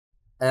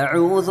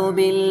أعوذ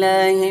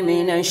بالله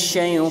من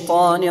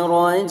الشيطان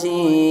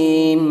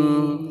الرجيم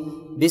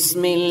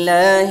بسم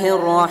الله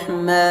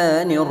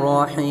الرحمن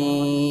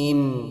الرحيم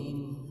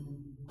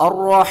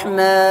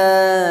الرحمن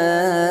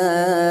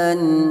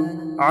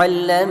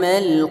علم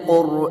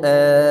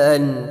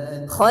القرآن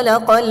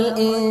خلق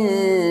الإنسان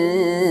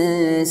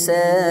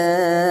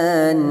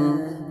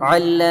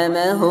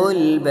علمه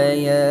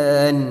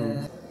البيان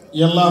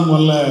எல்லாம்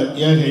வல்ல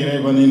ஏக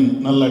இறைவனின்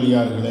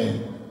நல்லடியார்களே,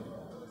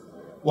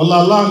 வல்ல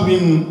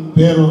அல்லாஹ்வின்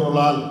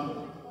பேரருளால்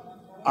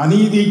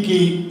அநீதிக்கு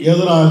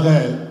எதிராக,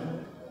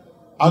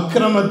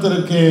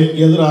 அக்கிரமத்திற்கு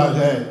எதிராக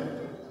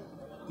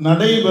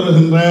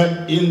நடைபெறுகின்ற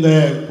இந்த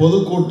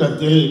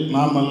பொதுக்கூட்டத்தில்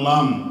நாம்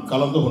எல்லாம்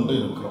கலந்து கொண்டு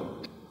இருக்கிறோம்.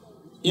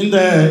 இந்த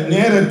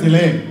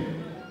நேரத்திலே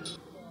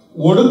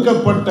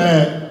ஒடுக்கப்பட்ட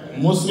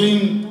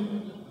முஸ்லிம்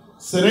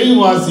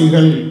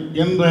சிறைவாசிகள்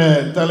என்ற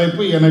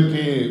தலைப்பு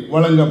எனக்கு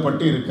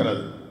வழங்கப்பட்டு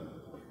இருக்கிறது.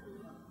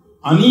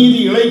 அநீதி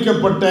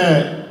இழைக்கப்பட்ட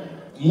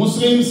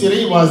முஸ்லிம்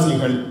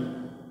சிறைவாசிகள்,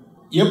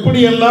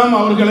 எப்படியெல்லாம்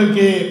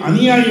அவர்களுக்கு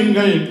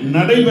அநியாயங்கள்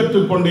நடைபெற்று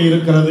கொண்டு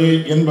இருக்கிறது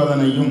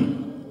என்பதனையும்,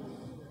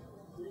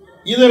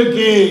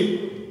 இதற்கு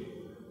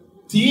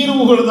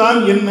தீர்வுகள் தான்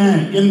என்ன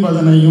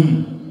என்பதனையும்,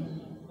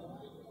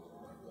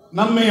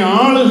 நம்மை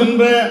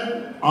ஆளுகின்ற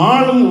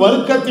ஆளும்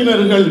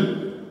வர்க்கத்தினர்கள்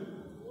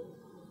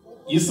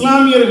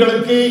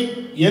இஸ்லாமியர்களுக்கு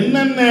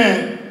என்னென்ன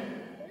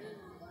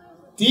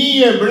தீய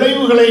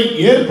விளைவுகளை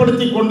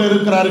ஏற்படுத்தி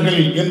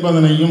கொண்டிருக்கிறார்கள்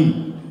என்பதனையும்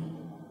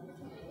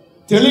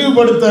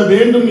தெளிவுபடுத்த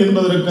வேண்டும்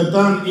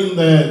என்பதற்குத்தான்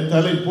இந்த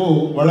தலைப்பு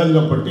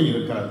வழங்கப்பட்டு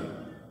இருக்கிறது.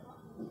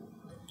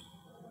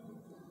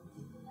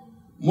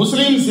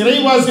 முஸ்லிம்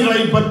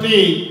சிறைவாசிகளை பற்றி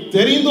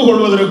தெரிந்து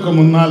கொள்வதற்கு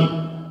முன்னால்,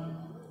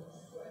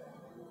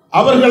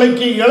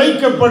 அவர்களுக்கு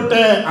இழைக்கப்பட்ட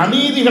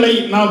அநீதிகளை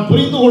நாம்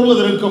புரிந்து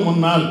கொள்வதற்கு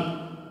முன்னால்,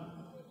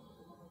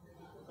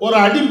 ஒரு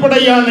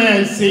அடிப்படையான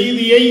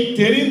செய்தியை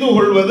தெரிந்து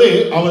கொள்வது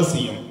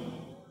அவசியம்.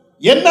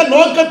 என்ன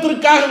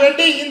நோக்கத்திற்காக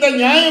வேண்டி இந்த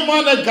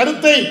நியாயமான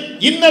கருத்தை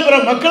இன்ன பிற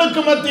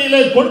மக்களுக்கு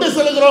மத்தியிலே கொண்டு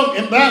செல்கிறோம்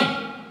என்றால்,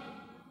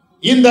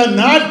 இந்த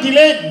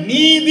நாட்டிலே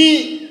நீதி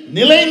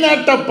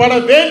நிலைநாட்டப்பட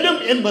வேண்டும்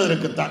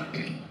என்பதற்குத்தான்,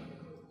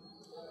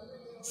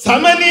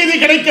 சமநீதி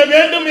கிடைக்க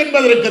வேண்டும்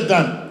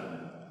என்பதற்குத்தான்.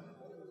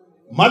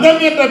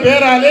 மதம் என்ற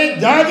பெயராலே,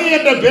 ஜாதி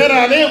என்ற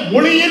பெயராலே,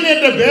 மொழியின்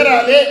என்ற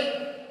பெயராலே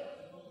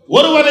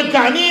ஒருவனுக்கு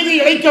அநீதி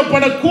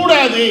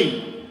இழைக்கப்படக்கூடாது.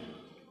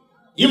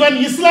 இவன்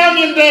இஸ்லாம்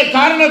என்ற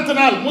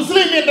காரணத்தினால்,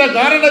 முஸ்லிம் என்ற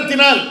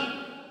காரணத்தினால்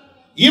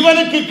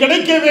இவனுக்கு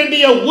கிடைக்க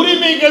வேண்டிய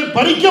உரிமைகள்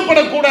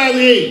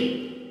பறிக்கப்படக்கூடாது.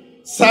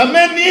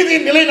 சமநீதி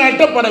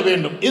நிலைநாட்டப்பட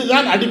வேண்டும்.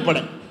 இதுதான்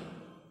அடிப்படை.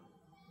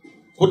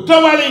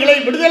 குற்றவாளிகளை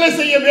விடுதலை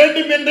செய்ய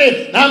வேண்டும் என்று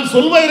நாம்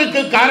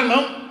சொல்வதற்கு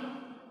காரணம்,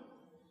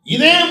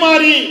 இதே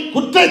மாதிரி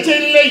குற்ற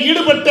செயலில்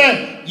ஈடுபட்ட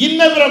இன்ன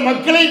பிற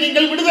மக்களை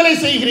நீங்கள் விடுதலை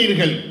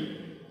செய்கிறீர்கள்,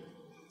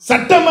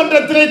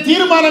 சட்டமன்றத்திலே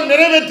தீர்மானம்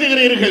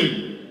நிறைவேற்றுகிறீர்கள்,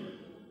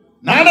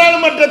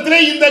 நாடாளுமன்றத்திலே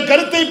இந்த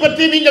கருத்தை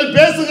பற்றி நீங்கள்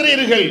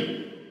பேசுகிறீர்கள்.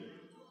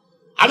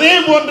 அதே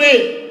போன்று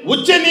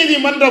உச்ச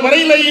நீதிமன்ற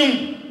வரையிலையும்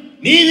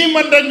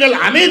நீதிமன்றங்கள்,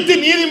 அனைத்து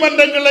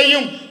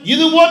நீதிமன்றங்களையும்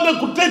இது போன்ற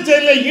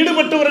குற்றச்செயலில்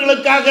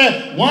ஈடுபட்டவர்களுக்காக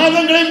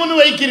வாதங்களை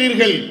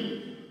முன்வைக்கிறீர்கள்.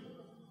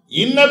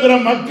 இன்ன பிற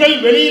மக்கள்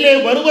வெளியிலே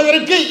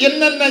வருவதற்கு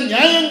என்னென்ன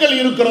நியாயங்கள்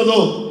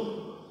இருக்கிறதோ,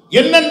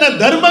 என்னென்ன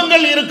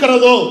தர்மங்கள்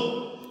இருக்கிறதோ,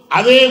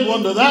 அதே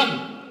போன்றுதான்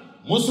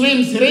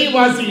முஸ்லிம்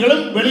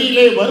சிறைவாசிகளும்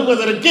வெளியிலே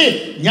வருவதற்கு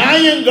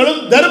நியாயங்களும்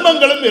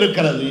தர்மங்களும்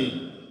இருக்கிறது.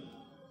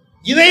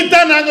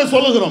 இதைத்தான் நாங்கள்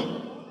சொல்லுகிறோம்.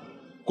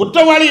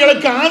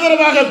 குற்றவாளிகளுக்கு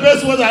ஆதரவாக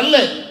பேசுவது அல்ல,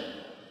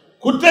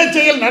 குற்றச்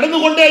செயல் நடந்து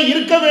கொண்டே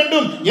இருக்க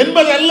வேண்டும்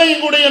என்பது அல்ல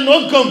எங்களுடைய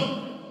நோக்கம்.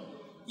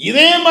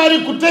 இதே மாதிரி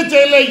குற்றச்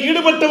செயலில்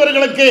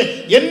ஈடுபட்டவர்களுக்கு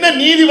என்ன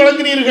நீதி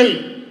வழங்கினீர்கள்,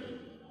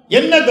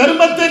 என்ன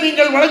தர்மத்தை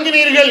நீங்கள்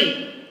வழங்கினீர்கள்,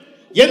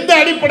 எந்த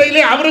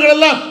அடிப்படையிலே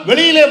அவர்களெல்லாம்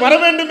வெளியிலே வர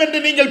வேண்டும் என்று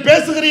நீங்கள்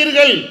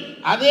பேசுகிறீர்கள்,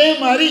 அதே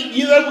மாதிரி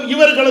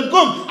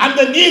இவர்களுக்கும் அந்த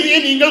நீதியை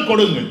நீங்கள்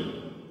கொடுங்கள்.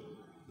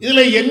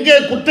 இதில் எங்கே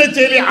குற்றச்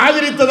செயலை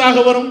ஆதரித்ததாக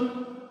வரும்,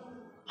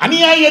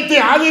 அநியாயத்தை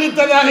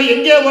ஆதரித்ததாக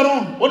எங்கே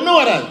வரும்? ஒன்றும்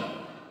வராது.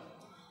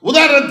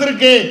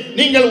 உதாரணத்திற்கு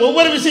நீங்கள்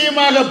ஒவ்வொரு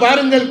விஷயமாக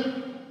பாருங்கள்.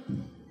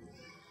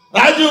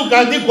 ராஜீவ்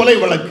காந்தி கொலை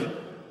வழக்கு,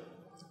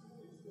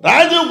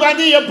 ராஜீவ்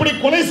காந்தி எப்படி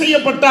கொலை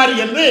செய்யப்பட்டார்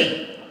என்று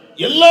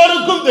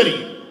எல்லோருக்கும்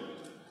தெரியும்.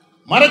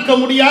 மறக்க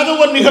முடியாத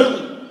ஒரு நிகழ்வு.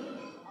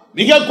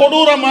 மிக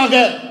கொடூரமாக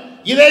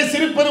இதே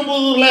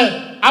சிறுபெரும்புதூரில்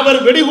அவர்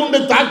வெடிகுண்டு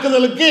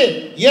தாக்குதலுக்கு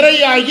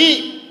இரையாகி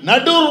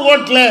நடு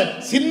ரோட்டில்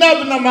சின்ன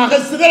பின்னமாக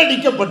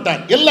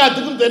சிதறடிக்கப்பட்டார்.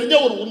 எல்லாத்துக்கும் தெரிஞ்ச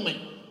ஒரு உண்மை.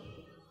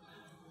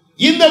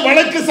 இந்த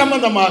வழக்கு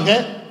சம்பந்தமாக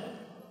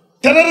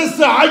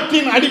டெரரிஸ்ட்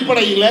ஆக்டின்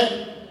அடிப்படையில்,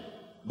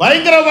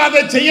 பயங்கரவாத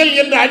செயல்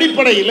என்ற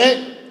அடிப்படையில்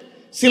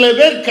சில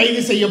பேர்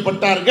கைது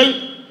செய்யப்பட்டார்கள்,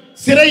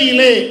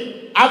 சிறையிலே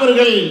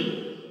அவர்கள்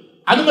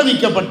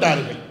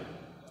அனுமதிக்கப்பட்டார்கள்.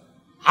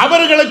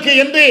 அவர்களுக்கு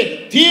என்று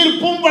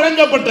தீர்ப்பும்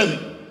வழங்கப்பட்டது.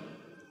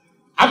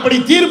 அப்படி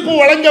தீர்ப்பு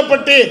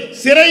வழங்கப்பட்டு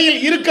சிறையில்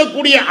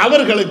இருக்கக்கூடிய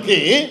அவர்களுக்கு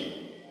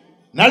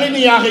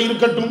நளினியாக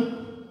இருக்கட்டும்,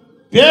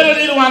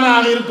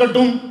 பேரறிவானாக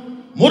இருக்கட்டும்,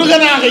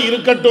 முருகனாக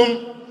இருக்கட்டும்,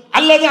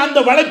 அல்லது அந்த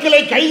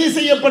வழக்கிலே கைது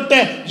செய்யப்பட்ட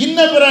இன்ன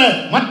பிற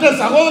மற்ற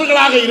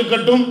சகோதரர்களாக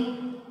இருக்கட்டும்,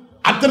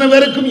 அத்தனை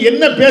பேருக்கும்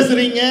என்ன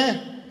பேசுறீங்க?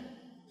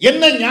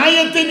 என்ன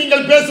நியாயத்தை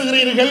நீங்கள்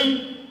பேசுகிறீர்கள்?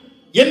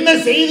 என்ன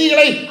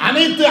செய்திகளை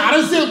அனைத்து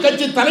அரசியல்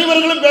கட்சி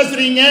தலைவர்களும்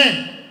பேசுறீங்க?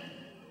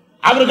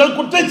 அவர்கள்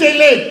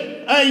குற்றச்செயலில்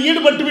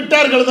ஈடுபட்டு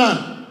விட்டார்கள் தான்,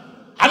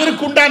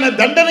 அதற்குண்டான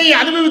தண்டனையை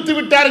அனுபவித்து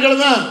விட்டார்கள்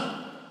தான்.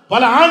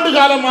 பல ஆண்டு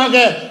காலமாக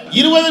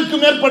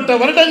 20க்கும் மேற்பட்ட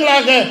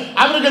வருடங்களாக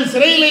அவர்கள்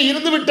சிறையிலே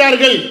இருந்து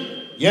விட்டார்கள்.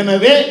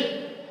 எனவே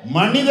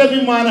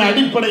மனிதாபிமான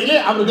அடிப்படையில்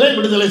அவர்களை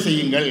விடுதலை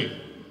செய்யுங்கள்.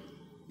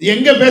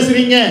 எங்க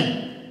பேசுறீங்க?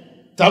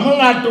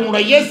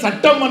 தமிழ்நாட்டினுடைய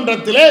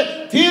சட்டமன்றத்தில்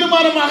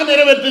தீர்மானமாக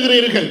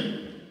நிறைவேற்றுகிறீர்கள்.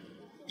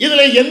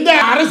 இதுல எந்த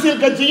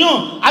அரசியல் கட்சியும்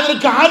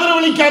அதற்கு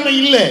ஆதரவளிக்காம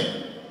இல்லை.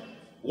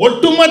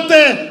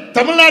 ஒட்டுமொத்த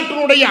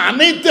தமிழ்நாட்டினுடைய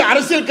அனைத்து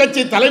அரசியல்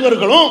கட்சி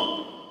தலைவர்களும்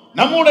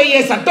நம்முடைய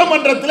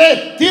சட்டமன்றத்தில்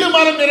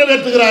தீர்மானம்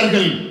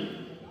நிறைவேற்றுகிறார்கள்.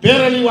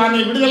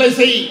 பேரறிவானை விடுதலை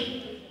செய்,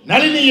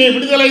 நளினியை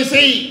விடுதலை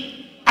செய்,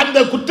 அந்த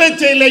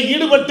குற்றச்செயலில்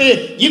ஈடுபட்டு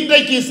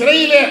இன்றைக்கு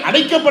சிறையிலே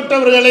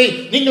அடைக்கப்பட்டவர்களை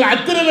நீங்கள்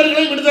அத்தனை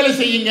பேர்களை விடுதலை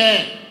செய்யுங்க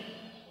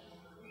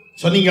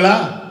சொன்னீங்களா?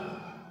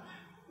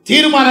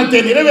 தீர்மானத்தை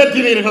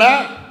நிறைவேற்றினீர்களா?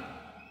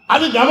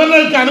 அது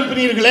கவர்னருக்கு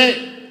அனுப்பினீர்களே,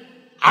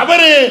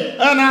 அவரு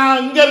நான்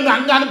இங்க இருந்து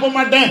அங்க அனுப்ப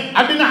மாட்டேன்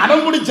அப்படின்னு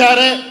அடம்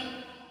பிடிச்சாரு.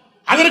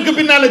 அதற்கு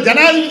பின்னால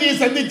ஜனாதிபதியை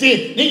சந்திச்சு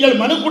நீங்கள்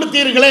மனு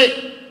கொடுத்தீர்களே.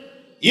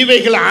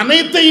 இவைகள்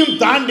அனைத்தையும்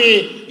தாண்டி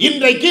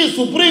இன்றைக்கு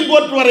சுப்ரீம்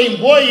கோர்ட்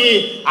வரையும் போய்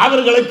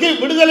அவர்களுக்கு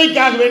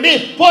விடுதலைக்காக வேண்டி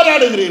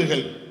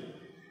போராடுகிறீர்கள்.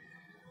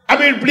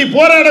 அப்ப இப்படி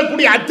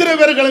போராடக்கூடிய அத்தனை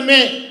பேர்களுமே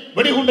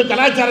வெடிகுண்டு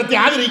கலாச்சாரத்தை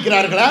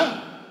ஆதரிக்கிறார்களா?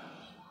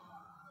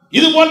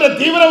 இது போன்ற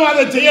தீவிரவாத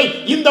செயல்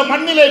இந்த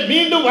மண்ணிலே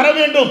மீண்டும் வர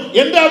வேண்டும்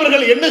என்று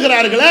அவர்கள்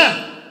எண்ணுகிறார்களா?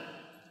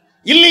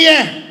 இல்லையே.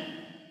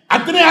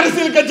 அத்தனை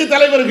அரசியல் கட்சி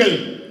தலைவர்கள்,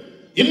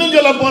 இன்னும்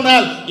சொல்ல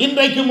போனால்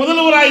இன்றைக்கு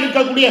முதல்வராக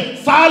இருக்கக்கூடிய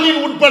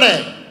ஸ்டாலின் உட்பட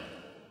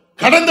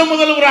கடந்த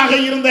முதல்வராக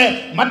இருந்த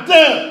மற்ற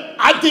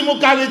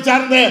அதிமுகவை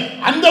சார்ந்த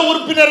அந்த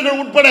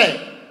உறுப்பினர்கள் உட்பட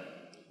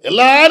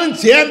எல்லாரும்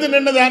சேர்ந்து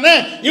நின்றுதானே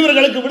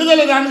இவர்களுக்கு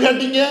விடுதலை தான்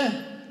கேட்டீங்க.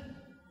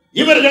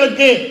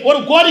 இவர்களுக்கு ஒரு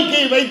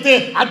கோரிக்கையை வைத்து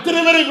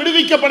அத்தனை பேரை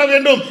விடுவிக்கப்பட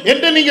வேண்டும்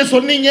என்று நீங்க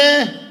சொன்னீங்க.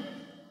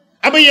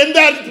 அப்ப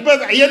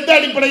எந்த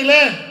அடிப்படையில்?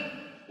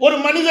 ஒரு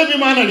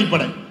மனிதாபிமான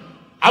அடிப்படை.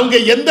 அவங்க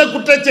எந்த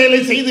குற்றச்செயலை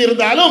செய்து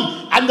இருந்தாலும்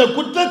அந்த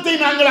குற்றத்தை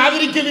நாங்கள்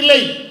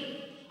ஆதரிக்கவில்லை,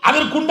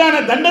 அதற்குண்டான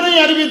தண்டனை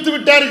அறிவித்து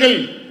விட்டார்கள்.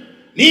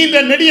 நீண்ட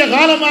நெடிய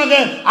காலமாக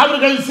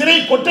அவர்கள் சிறை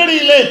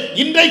கொட்டடியிலே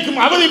இன்றைக்கும்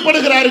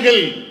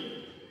அவதிப்படுகிறார்கள்.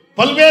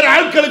 பல்வேறு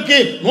ஆட்களுக்கு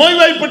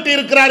நோய்வாய்ப்பட்டு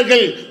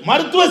இருக்கிறார்கள்,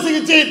 மருத்துவ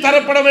சிகிச்சை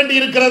தரப்பட வேண்டி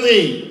இருக்கிறது.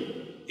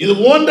 இது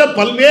போன்ற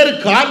பல்வேறு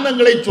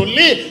காரணங்களை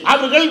சொல்லி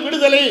அவர்கள்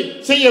விடுதலை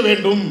செய்ய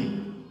வேண்டும்,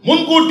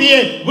 முன்கூட்டியே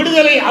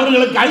விடுதலை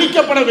அவர்களுக்கு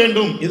அளிக்கப்பட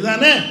வேண்டும்.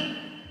 இதுதானே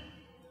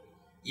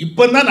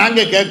இப்பதான்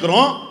நாங்க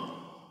கேட்கிறோம்.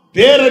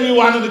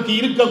 பேரறிவாளனுக்கு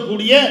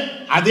இருக்கக்கூடிய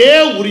அதே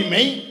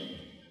உரிமை,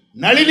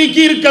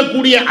 நளினிக்கு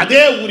இருக்கக்கூடிய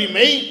அதே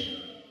உரிமை,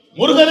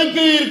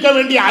 முருகனுக்கு இருக்க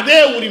வேண்டிய அதே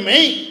உரிமை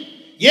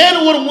ஏன்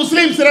ஒரு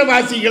முஸ்லிம்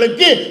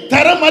சிறைவாசிகளுக்கு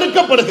தர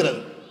மறுக்கப்படுகிறது?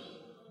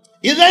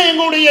 இதுதான்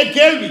எங்களுடைய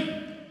கேள்வி.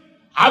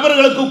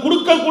 அவர்களுக்கு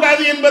கொடுக்க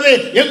கூடாது என்பது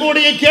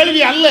எங்களுடைய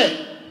கேள்வி அல்ல.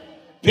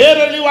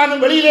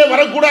 பேரறிவாளன் வெளியிலே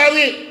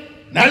வரக்கூடாது,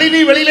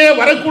 நளினி வெளியிலே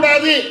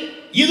வரக்கூடாது,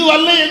 இது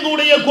அல்ல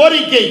எங்களுடைய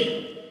கோரிக்கை.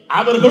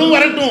 அவர்களும்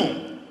வரட்டும்.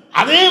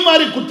 அதே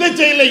மாதிரி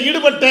குற்றச்செயலில்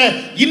ஈடுபட்ட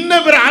இன்ன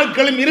பிற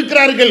ஆட்களும்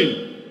இருக்கிறார்கள்.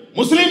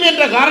 முஸ்லிம்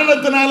என்ற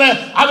காரணத்தினால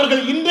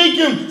அவர்கள்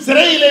இன்றைக்கும்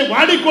சிறையிலே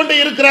வாடிக்கொண்டே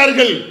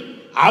இருக்கிறார்கள்.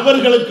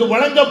 அவர்களுக்கு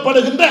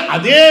வழங்கப்படுகின்ற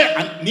அதே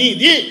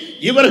நீதி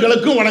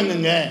இவர்களுக்கும்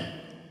வழங்குங்க.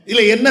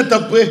 இதுல என்ன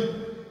தப்பு?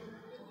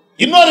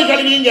 இன்னொரு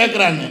கேள்வியும்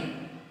கேட்கிறாங்க.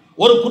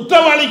 ஒரு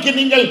குற்றவாளிக்கு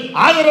நீங்கள்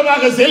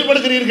ஆதரவாக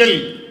செயல்படுகிறீர்கள்,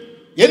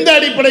 எந்த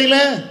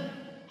அடிப்படையில்?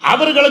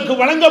 அவர்களுக்கு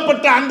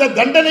வழங்கப்பட்ட அந்த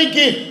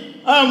தண்டனைக்கு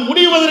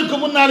முடிவதற்கு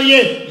முன்னாலேயே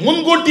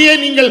முன்கூட்டியே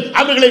நீங்கள்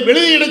அவர்களை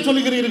வெளியிட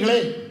சொல்லுகிறீர்களே,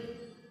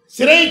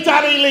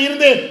 சிறைச்சாலையில்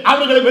இருந்து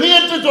அவர்களை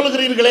வெளியேற்ற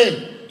சொல்லுகிறீர்களே,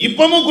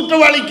 இப்பவும்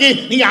குற்றவாளிக்கு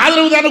நீங்க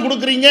ஆதரவு தானே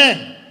கொடுக்குறீங்க.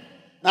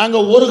 நாங்க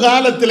ஒரு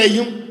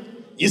காலத்திலையும்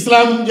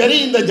இஸ்லாமும் சரி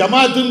இந்த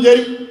ஜமாத்தும்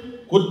சரி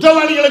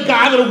குற்றவாளிகளுக்கு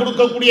ஆதரவு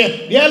கொடுக்கக்கூடிய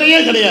வேலையே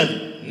கிடையாது.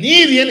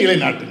 நீதியை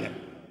நிலைநாட்டுங்க.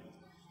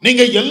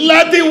 நீங்க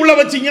எல்லாத்தையும் உள்ள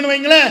வச்சீங்கன்னு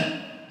வைங்களேன்,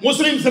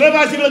 முஸ்லிம்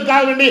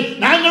சிறைவாசிகளுக்காக வேண்டி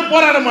நாங்கள்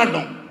போராட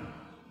மாட்டோம்,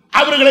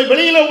 அவர்களை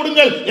வெளியில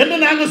விடுங்கள் என்று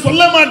நாங்கள்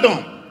சொல்ல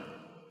மாட்டோம்.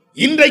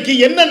 இன்றைக்கு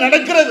என்ன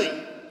நடக்கிறது?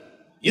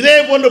 இதே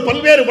போன்ற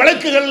பல்வேறு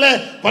வழக்குகள்ல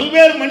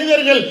பல்வேறு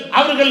மனிதர்கள்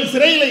அவர்கள்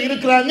சிறையில்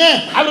இருக்கிறாங்க,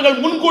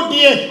 அவர்கள்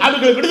முன்கூட்டியே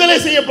அவர்கள் விடுதலை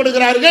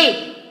செய்யப்படுகிறார்கள்.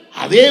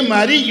 அதே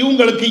மாதிரி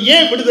இவங்களுக்கு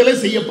ஏன் விடுதலை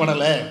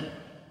செய்யப்படல?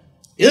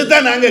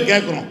 இதுதான் நாங்க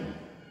கேட்கிறோம்.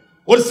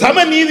 ஒரு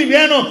சமநீதி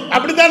வேணும்,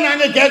 அப்படிதான்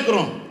நாங்க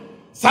கேட்கிறோம்.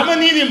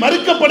 சமநீதி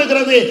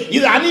மறுக்கப்படுகிறது,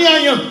 இது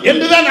அநியாயம்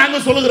என்றுதான்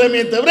நாங்கள்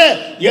சொல்லுகிறோமே தவிர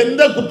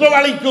எந்த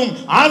குற்றவாளிக்கும்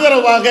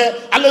ஆதரவாக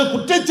அல்லது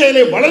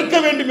குற்றச்செயலை வளர்க்க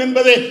வேண்டும்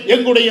என்பதே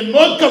எங்களுடைய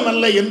நோக்கம்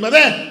அல்ல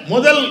என்பதை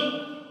முதல்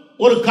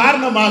ஒரு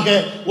காரணமாக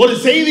ஒரு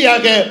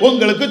செய்தியாக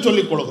உங்களுக்கு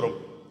சொல்லிக் கொள்கிறோம்.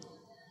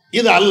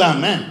 இது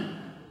அல்லாம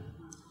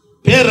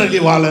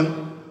பேரறிவாளன்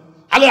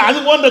அல்லது அது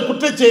போன்ற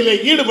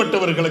குற்றச்செயலில்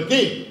ஈடுபட்டவர்களுக்கு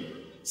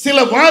சில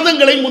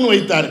வாதங்களை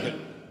முன்வைத்தார்கள்.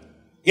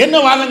 என்ன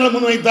வாதங்களை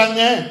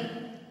முன்வைத்தாங்க?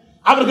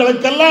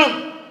 அவர்களுக்கெல்லாம்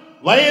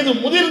வயது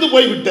முதிர்ந்து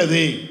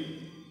போய்விட்டது,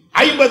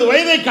 50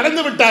 வயதை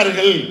கடந்து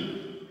விட்டார்கள்,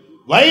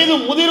 வயது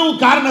முதிர்வு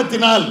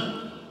காரணத்தினால்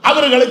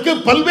அவர்களுக்கு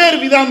பல்வேறு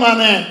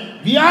விதமான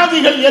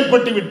வியாதிகள்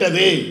ஏற்பட்டு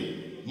விட்டது,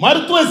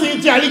 மருத்துவ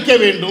சிகிச்சை அளிக்க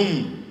வேண்டும்.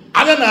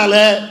 அதனால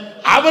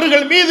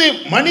அவர்கள் மீது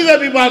மனித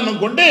அபிமானம்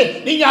கொண்டு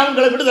நீங்க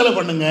அவங்களை விடுதலை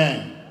பண்ணுங்க.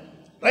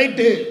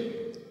 ரைட்டு,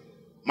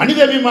 மனித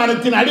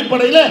அபிமானத்தின்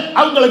அடிப்படையில்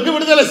அவங்களுக்கு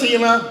விடுதலை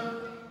செய்யலாம்.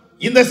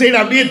 இந்த சைடு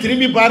அப்படியே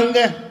திரும்பி பாருங்க.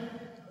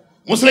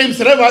 முஸ்லிம்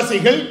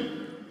சிறைவாசிகள்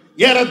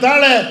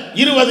ஏறத்தாழ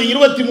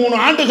 20-23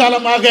 ஆண்டு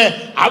காலமாக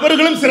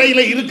அவர்களும்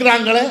சிறையில்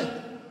இருக்கிறாங்களே.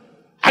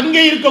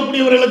 அங்கே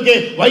இருக்கக்கூடியவர்களுக்கு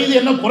வயது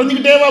என்ன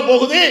குறைஞ்சிக்கிட்டேவா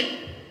போகுது?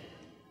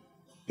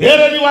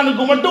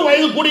 பேரறிவானுக்கு மட்டும்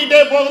வயது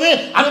கூடிக்கிட்டே போகுது.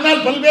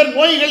 அதனால் பல்வேறு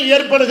நோய்கள்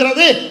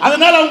ஏற்படுகிறது.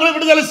 அதனால் அவங்களை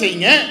விடுதலை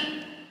செய்யுங்க.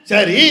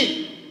 சரி,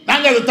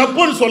 நாங்க அது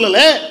தப்புன்னு சொல்லல.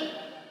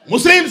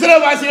 முஸ்லிம்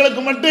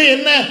சிறைவாசிகளுக்கு மட்டும்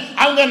என்ன,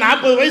 அவங்க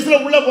 40 வயசுல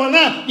உள்ள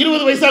போனா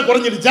 20 வயசா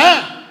குறைஞ்சிடுச்சா?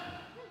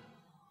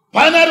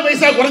 16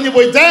 வயசா குறைஞ்சு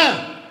போயிச்சா?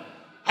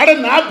 அட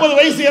 40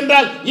 வயசு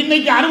என்றால்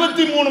இன்னைக்கு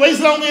 63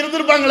 வயசுல அவங்க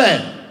இருந்திருப்பாங்களே,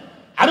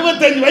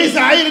 65 வயசு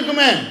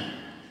ஆயிருக்குமே.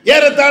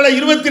 ஏறத்தாழ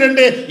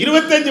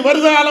 22-25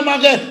 வருட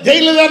காலமாக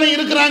ஜெயில தானே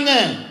இருக்கிறாங்க.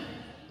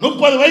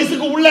 30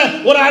 வயசுக்கு உள்ள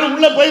ஒரு ஆள்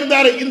உள்ள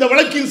போயிருந்தாரு. இந்த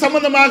வழக்கின்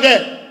சம்பந்தமாக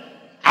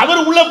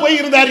அவர் உள்ள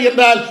போயிருந்தார்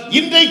என்றால்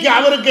இன்றைக்கு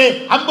அவருக்கு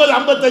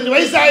 50-55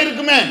 வயசு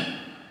ஆயிருக்குமே.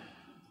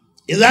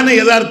 இதுதானே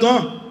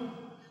யதார்த்தம்.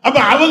 அப்ப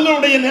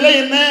அவங்களுடைய நிலை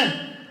என்ன?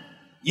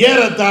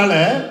 ஏறத்தாழ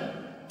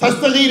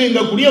தஸ்தகீர்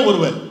என்கக்கூடிய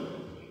ஒருவர்,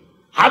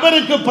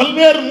 அவருக்கு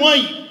பல்வேறு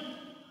நோய்,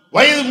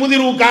 வயது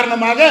முதிர்வு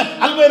காரணமாக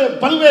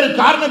பல்வேறு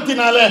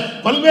காரணத்தினால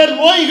பல்வேறு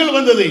நோய்கள்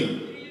வந்தது.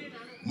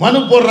 மனு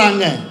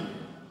போடுறாங்க,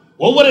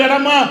 ஒவ்வொரு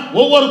இடமா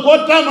ஒவ்வொரு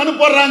கோர்ட்டா மனு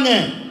போடுறாங்க.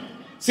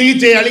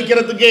 சிகிச்சை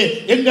அளிக்கிறதுக்கு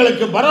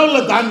எங்களுக்கு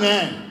பரவல தாங்க,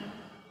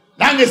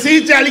 நாங்க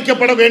சிகிச்சை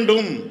அளிக்கப்பட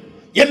வேண்டும்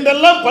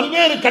என்றெல்லாம்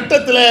பல்வேறு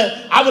கட்டத்தில்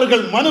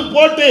அவர்கள் மனு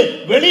போட்டு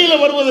வெளியில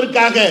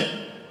வருவதற்காக,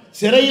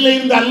 சிறையில்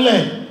இருந்து அல்ல,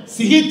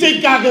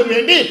 சிகிச்சைக்காக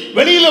வேண்டி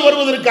வெளியில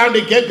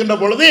வருவதற்காக கேட்கின்ற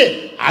பொழுது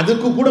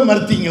அதுக்கு கூட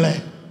மறுத்தீங்களே.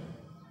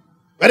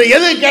 வேற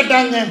எது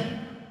கேட்டாங்க?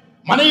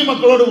 மனைவி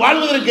மக்களோடு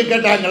வாழ்வதற்கு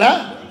கேட்டாங்களா?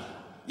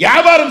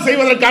 வியாபாரம்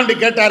செய்வதற்காக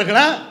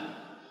கேட்டார்களா?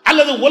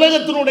 அல்லது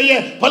உலகத்தினுடைய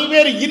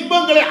பல்வேறு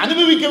இன்பங்களை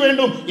அனுபவிக்க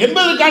வேண்டும்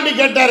என்பதற்காண்டி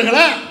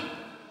கேட்டார்களா?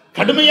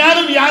 கடுமையான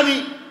வியாதி,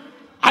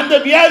 அந்த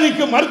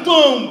வியாதிக்கு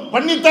மருத்துவம்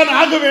பண்ணித்தான்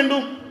ஆக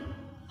வேண்டும்,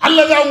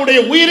 அல்லது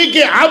அவங்களுடைய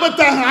உயிருக்கு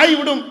ஆபத்தாக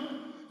ஆகிவிடும்.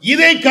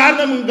 இதை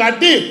காரணம்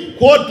காட்டி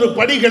கோர்ட்டு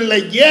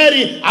படிகளில்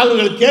ஏறி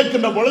அவர்கள்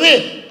கேட்கின்ற பொழுது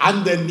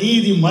அந்த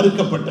நீதி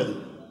மறுக்கப்பட்டது.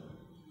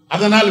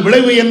 அதனால்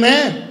விளைவு என்ன?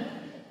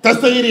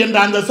 தஸ்தகீர் என்ற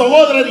அந்த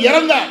சகோதரர்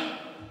இறந்தார்,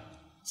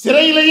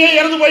 சிறையிலேயே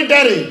இறந்து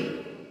போயிட்டாரு.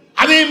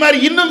 அதே மாதிரி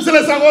இன்னும் சில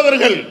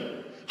சகோதரர்கள்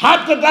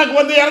ஹார்ட் அட்டாக்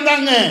வந்து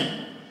இறந்தாங்க.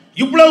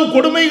 இவ்வளவு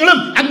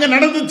கொடுமைகளும் அங்க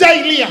நடந்துச்சா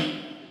இல்லையா?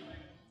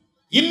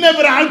 இன்னும்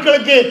பிற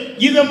ஆட்களுக்கு,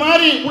 இது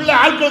மாதிரி உள்ள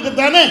ஆட்களுக்கு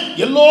தானே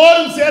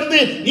எல்லோரும் சேர்ந்து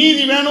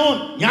நீதி வேணும்,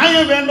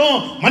 நியாயம் வேண்டும்,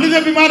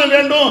 மனிதாபிமானம்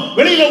வேண்டும்,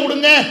 வெளியில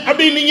விடுங்க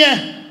அப்படின்னீங்க.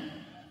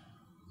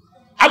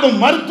 அப்ப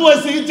மருத்துவ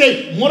சிகிச்சை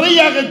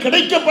முறையாக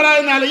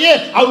கிடைக்கப்படாதனாலேயே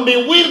அவருடைய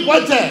உயிர்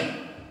போச்ச.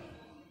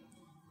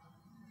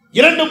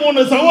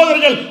 2-3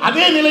 சகோதரர்கள்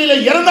அதே நிலையில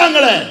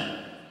இறந்தாங்களே.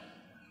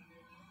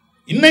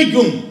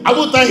 இன்னைக்கும்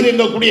அபு தாஹிர்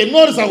என்கக்கூடிய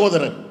இன்னொரு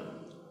சகோதரர்,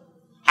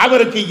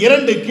 அவருக்கு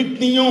 2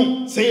 கிட்னியும்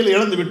செயல்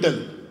இழந்து விட்டது.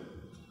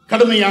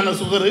 கடுமையான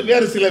சுகர்,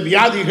 வேறு சில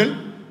வியாதிகள்,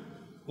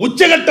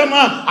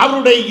 உச்சகட்டமா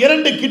அவருடைய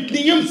 2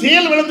 கிட்னியும்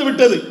செயல் இழந்து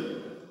விட்டது.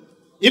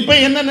 இப்ப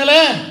என்ன நிலை?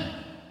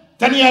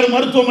 தனியார்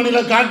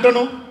மருத்துவமனையில்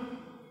காட்டணும்.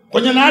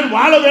 கொஞ்ச நாள்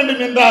வாழ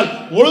வேண்டும் என்றால்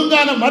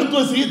ஒழுங்கான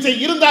மருத்துவ சிகிச்சை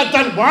இருந்தால்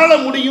தான் வாழ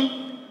முடியும்.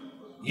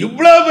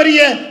 இவ்வளவு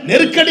பெரிய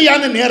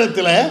நெருக்கடியான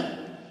நேரத்தில்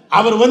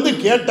அவர் வந்து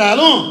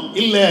கேட்டாலும்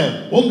இல்ல,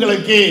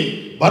 உங்களுக்கு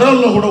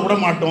பரோல்ல கூட விட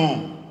மாட்டோம்,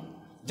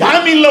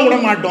 ஜாமீன்ல விட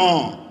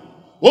மாட்டோம்,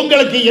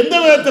 உங்களுக்கு எந்த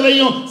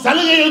விதத்திலையும்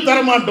சலுகையும் தர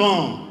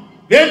மாட்டோம்,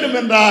 வேண்டும்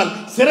என்றால்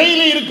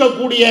சிறையில்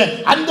இருக்கக்கூடிய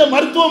அந்த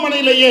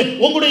மருத்துவமனையிலேயே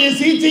உங்களுடைய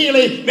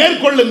சிகிச்சைகளை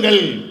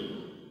மேற்கொள்ளுங்கள்.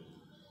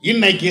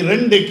 இன்னைக்கு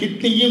 2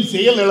 கிட்னியும்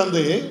செயல்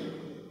இழந்து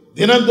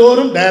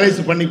தினந்தோறும்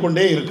டயாலிசிஸ்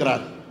பண்ணிக்கொண்டே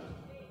இருக்கிறார்.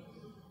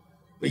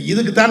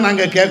 இதுக்கு தான்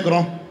நாங்க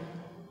கேட்கிறோம்,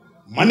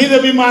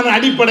 மனிதாபிமான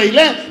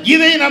அடிப்படையில்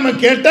இதை நம்ம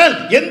கேட்டால்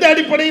எந்த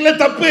அடிப்படையில்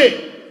தப்பு?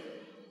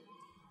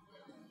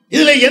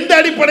 இதுல எந்த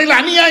அடிப்படையில்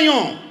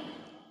அநியாயம்?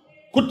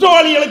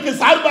 குற்றவாளிகளுக்கு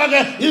சார்பாக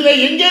இதுல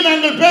எங்கே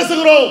நாங்கள்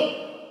பேசுகிறோம்?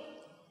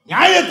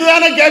 நியாயத்தை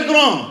தானே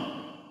கேட்கிறோம்.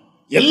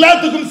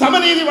 எல்லாத்துக்கும்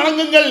சமநீதி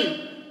வழங்குங்கள்.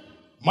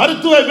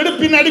 மருத்துவ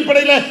விடுப்பின்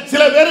அடிப்படையில்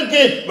சில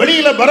பேருக்கு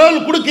வெளியில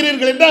பரோல்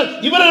கொடுக்கிறீர்கள் என்றால்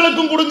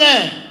இவர்களுக்கும் கொடுங்க.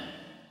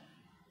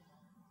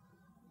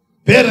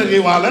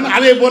 பேரறிவாளன்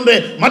அதே போன்று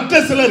மற்ற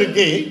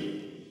சிலருக்கு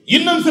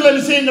இன்னும் சில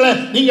விஷயங்களை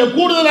நீங்க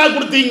கூடுதலாக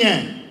கொடுத்தீங்க.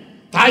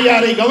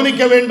 தாயாரை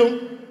கவனிக்க வேண்டும்,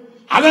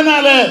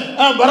 அதனால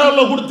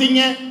பரோல்ல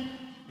கொடுத்தீங்க.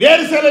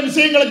 வேறு சில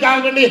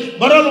விஷயங்களுக்காக வேண்டி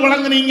பரோல்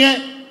வழங்குனீங்க.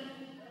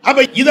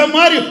 அப்ப இத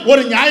மாதிரி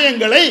ஒரு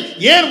நியாயங்களை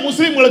ஏன்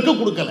முஸ்லிம்களுக்கு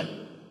கொடுக்கல?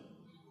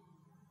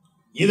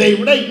 இதை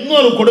விட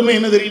இன்னொரு கொடுமை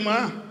என்ன தெரியுமா?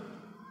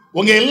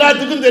 உங்க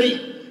எல்லாத்துக்கும்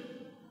தெரியும்.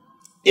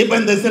 இப்ப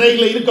இந்த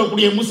சிறையில்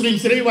இருக்கக்கூடிய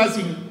முஸ்லிம்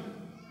சிறைவாசிகள்,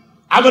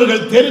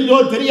 அவர்கள் தெரிஞ்சோ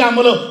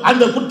தெரியாமலோ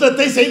அந்த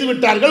குற்றத்தை செய்து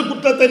விட்டார்கள்.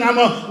 குற்றத்தை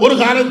நாம ஒரு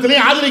காலத்திலே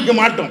ஆதரிக்க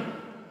மாட்டோம்.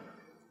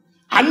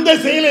 அந்த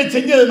செயலை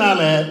செஞ்சதுனால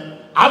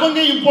அவங்க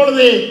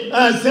இப்பொழுது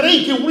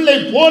சிறைக்கு உள்ளே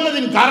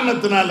போனதின்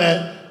காரணத்தினால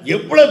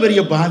எவ்வளவு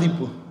பெரிய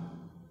பாதிப்பு.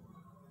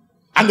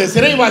 அந்த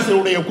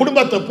சிறைவாசியுடைய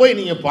குடும்பத்தை போய்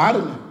நீங்க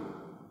பாருங்க.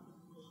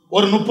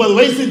 ஒரு 30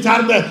 வயசு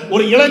சார்ந்த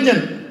ஒரு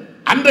இளைஞன்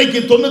அன்றைக்கு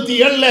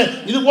 97ல்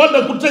இது போன்ற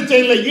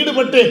குற்றச்செயலில்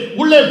ஈடுபட்டு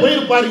உள்ளே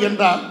போயிருப்பார்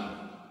என்றால்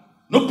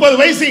 30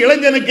 வயசு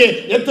இளைஞனுக்கு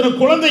எத்தனை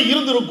குழந்தை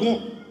இருந்திருக்கும்,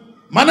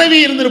 மனைவி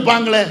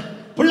இருந்திருப்பாங்களே,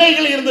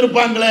 பிள்ளைகள்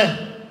இருந்திருப்பாங்களே.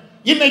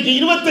 இன்னைக்கு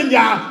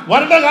 25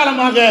 வருட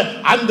காலமாக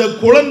அந்த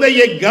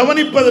குழந்தையை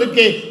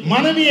கவனிப்பதற்கு,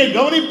 மனைவியை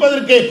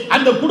கவனிப்பதற்கு,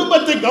 அந்த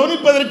குடும்பத்தை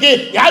கவனிப்பதற்கு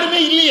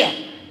யாருமே இல்லையா?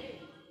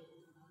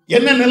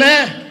 என்ன நிலை?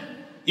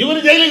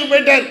 இவர் ஜெயிலுக்கு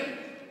போயிட்டார்.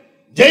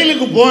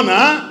 ஜெயிலுக்கு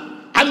போனா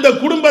அந்த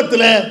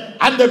குடும்பத்தில்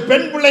அந்த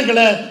பெண்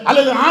பிள்ளைகளை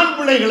அல்லது ஆண்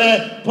பிள்ளைகளை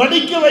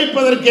படிக்க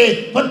வைப்பதற்கு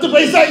 10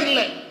 பைசா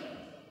இல்லை.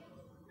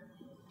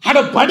 அட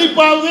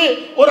படிப்பாவது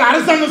ஒரு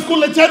அரசாங்க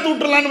ஸ்கூல்ல சேர்த்து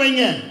விட்டுறலான்னு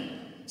வைங்க.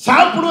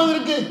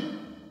 சாப்பிடுவதற்கு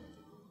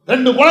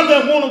 2 குழந்தை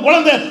 3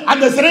 குழந்தை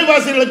அந்த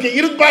சிறைவாசிகளுக்கு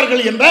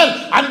இருப்பார்கள் என்றால்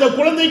அந்த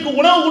குழந்தைக்கு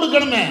உணவு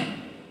கொடுக்கணுமே.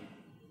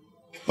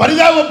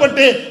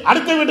 பரிதாபப்பட்டு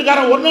அடுத்த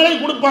வீட்டுக்காரன் 1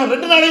 நாளைக்கு கொடுப்பான்,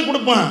 2 நாளைக்கு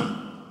கொடுப்பான்.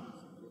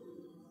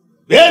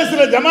 வேறு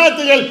சில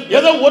ஜமாத்துகள்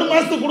ஏதோ 1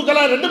 மாசத்துக்கு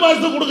கொடுக்கலாம், 2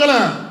 மாசத்துக்கு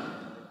கொடுக்கலாம்.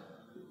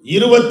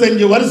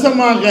 25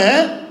 வருஷமாக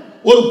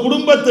ஒரு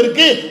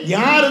குடும்பத்திற்கு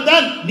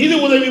யாருதான் நிதி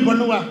உதவி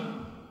பண்ணுவா?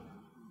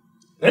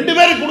 2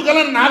 பேருக்கு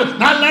கொடுக்கலாம்,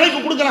 4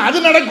 நாளைக்கு கொடுக்கலாம்,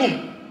 அது நடக்கும்.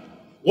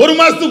 1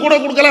 மாசத்துக்கு கூட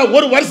கொடுக்கலாம்,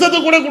 1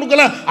 வருஷத்துக்கு கூட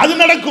கொடுக்கலாம், அது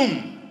நடக்கும்.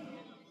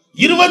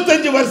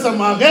 25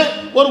 வருஷமாக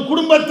ஒரு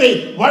குடும்பத்தை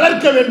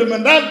வளர்க்க வேண்டும்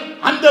என்றால்,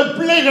 அந்த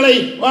பிள்ளைகளை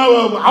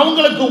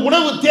அவங்களுக்கு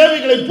உணவு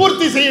தேவைகளை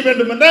பூர்த்தி செய்ய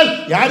வேண்டும் என்றால்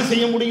யார்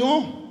செய்ய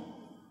முடியும்?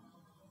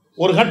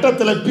 ஒரு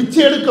கட்டத்தில் பிச்சை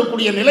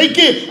எடுக்கக்கூடிய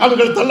நிலைக்கு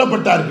அவர்கள்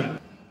தள்ளப்பட்டார்கள்.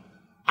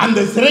 அந்த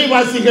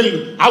சிறைவாசிகள்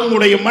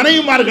அவங்களுடைய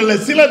மனைவிமார்கள்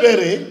சில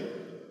பேர்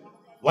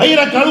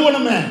வயிற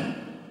கழுவணுமே,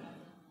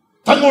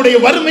 தங்களுடைய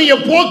வறுமையை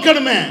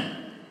போக்கணுமே,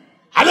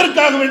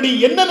 அதற்காக வேண்டி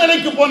என்ன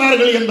நிலைக்கு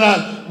போனார்கள்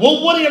என்றால்,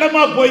 ஒவ்வொரு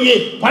இடமா போய்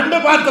பண்ட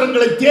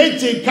பாத்திரங்களை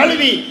தேய்ச்சி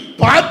கழுவி,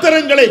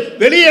 பாத்திரங்களை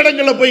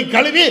வெளியிடங்களில் போய்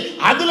கழுவி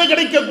அதுல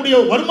கிடைக்கக்கூடிய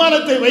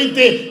வருமானத்தை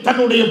வைத்து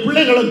தன்னுடைய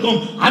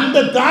பிள்ளைகளுக்கும்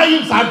அந்த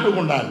தாயும் சாப்பிட்டு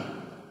கொண்டார்.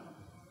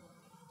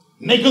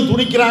 இன்னைக்கும்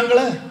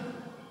துடிக்கிறாங்களே.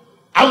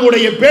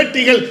 அவங்களுடைய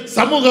பேட்டிகள்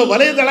சமூக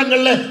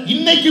வலைதளங்கள்ல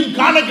இன்னைக்கும்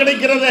காண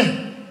கிடைக்கிறத.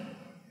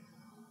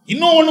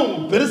 இன்னொன்னு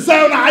பெருசா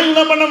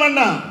ஆய்வு பண்ண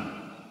வேண்டாம்.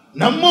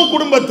 நம்ம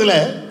குடும்பத்தில்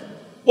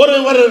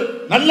ஒரு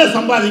நல்ல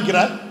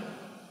சம்பாதிக்கிறார்,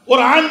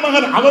 ஒரு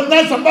ஆண்மகன் அவன்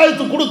தான்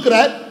சம்பாதித்து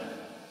கொடுக்கிறார்,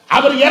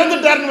 அவர்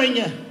இறந்துட்டாருன்னு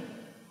வைங்க,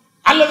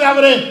 அல்லது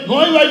அவரை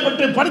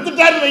நோய்வாய்ப்பட்டு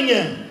படுத்துட்டாருன்னு வைங்க,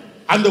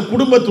 அந்த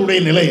குடும்பத்துடைய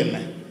நிலை என்ன?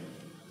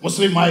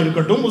 முஸ்லிமா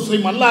இருக்கட்டும்,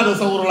 முஸ்லிம் அல்லாத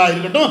சகோதரர்களா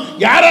இருக்கட்டும்,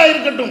 யாரா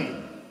இருக்கட்டும்,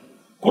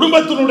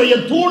 குடும்பத்தினுடைய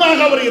தூணாக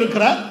அவர்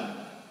இருக்கிறார்.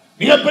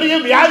 மிகப்பெரிய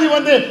வியாதி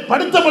வந்து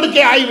படுத்த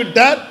படுக்கை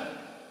ஆகிவிட்டார்,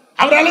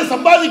 அவரால்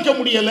சம்பாதிக்க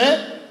முடியல,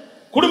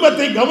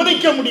 குடும்பத்தை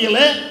கவனிக்க முடியல.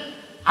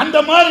 அந்த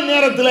மாதிரி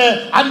நேரத்தில்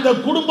அந்த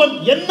குடும்பம்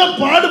என்ன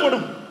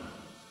பாடுபடும்?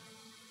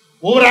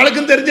 ஒவ்வொரு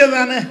ஆளுக்கும் தெரிஞ்சது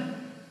தானே.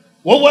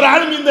 ஒவ்வொரு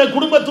ஆளும் இந்த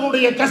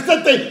குடும்பத்தினுடைய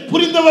கஷ்டத்தை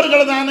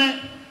புரிந்தவர்கள் தானே.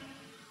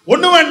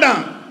 ஒண்ணு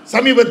வேண்டாம்,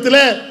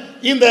 சமீபத்தில்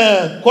இந்த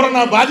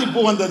கொரோனா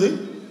பாதிப்பு வந்தது,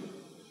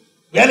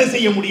 வேலை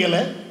செய்ய முடியல,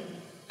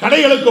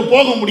 கடைகளுக்கு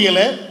போக முடியல,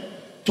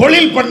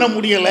 தொழில் பண்ண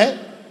முடியல.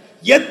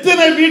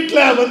 எத்தனை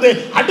வீட்டில் வந்து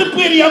அடுப்பு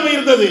எரியாம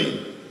இருந்தது?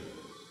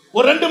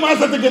 ஒரு 2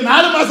 மாசத்துக்கு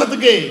 4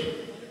 மாசத்துக்கு,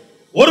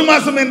 1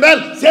 மாசம்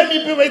என்றால்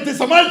சேமிப்பு வைத்து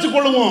சமாளிச்சு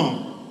கொள்ளுவோம்.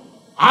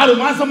 6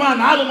 மாசமா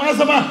 4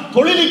 மாசமா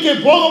தொழிலுக்கு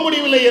போக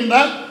முடியவில்லை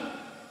என்றால்,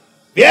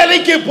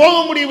 வேலைக்கு போக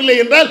முடியவில்லை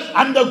என்றால்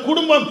அந்த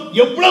குடும்பம்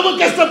எவ்வளவு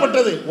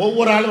கஷ்டப்பட்டது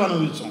ஒவ்வொரு ஆளும்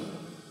அனுபவிச்சோம்.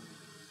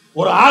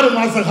 ஒரு 6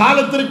 மாச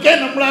காலத்திற்கே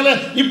நம்மளால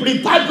இப்படி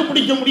தாக்கு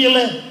பிடிக்க முடியல,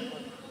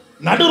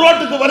 நடு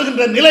ரோட்டுக்கு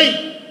வருகின்ற நிலை.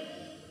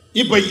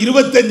 இப்ப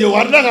 25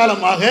 வருட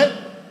காலமாக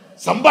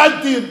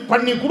சம்பாதித்து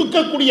பண்ணி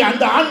கொடுக்கக்கூடிய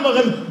அந்த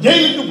ஆண்மகன்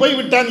ஜெயிலுக்கு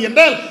போய்விட்டான்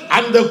என்றால்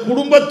அந்த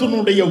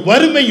குடும்பத்தினுடைய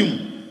வறுமையும்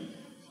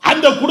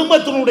அந்த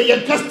குடும்பத்தினுடைய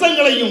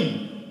கஷ்டங்களையும்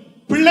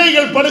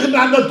பிள்ளைகள் படுகின்ற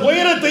அந்த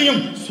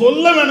துயரத்தையும்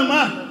சொல்ல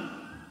வேணுமா?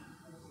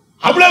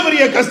 அவ்வளவு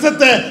பெரிய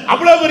கஷ்டத்தை,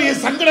 அவ்வளவு பெரிய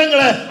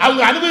சங்கடங்களை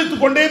அவங்க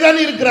அனுபவித்துக் கொண்டேதான்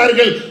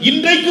இருக்கிறார்கள்,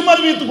 இன்றைக்கும்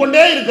அனுபவித்துக்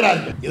கொண்டே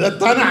இருக்கிறார்கள்.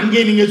 இதைத்தானே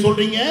அங்கே நீங்க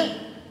சொல்றீங்க,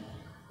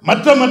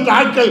 மற்ற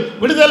ஆட்கள்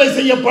விடுதலை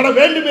செய்யப்பட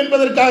வேண்டும்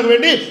என்பதற்காக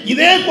வேண்டி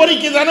இதே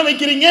கோரிக்கை தானே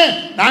வைக்கிறீங்க.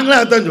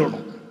 நாங்களும் அதான்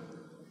சொல்றோம்.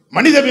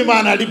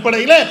 மனிதாபிமான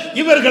அடிப்படையில்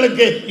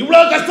இவர்களுக்கு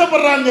இவ்வளவு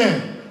கஷ்டப்படுறாங்க.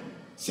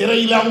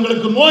 சிறையில்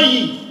அவங்களுக்கு நோய்,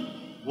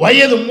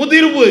 வயது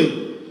முதிர்வு,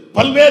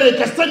 பல்வேறு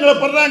கஷ்டங்களை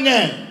படுறாங்க.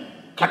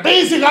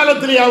 கடைசி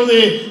காலத்திலேயாவது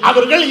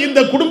அவர்கள் இந்த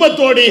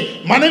குடும்பத்தோடு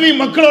மனைவி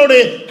மக்களோடு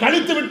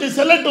கழித்து விட்டு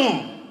செல்லட்டும்.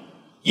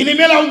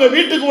 இனிமேல் அவங்க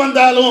வீட்டுக்கு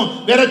வந்தாலும்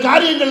வேற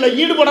காரியங்களில்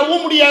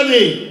ஈடுபடவும்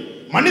முடியாது.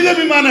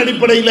 மனிதாபிமான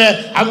அடிப்படையில்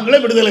அவங்கள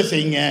விடுதலை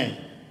செய்யுங்க.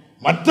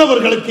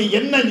 மற்றவர்களுக்கு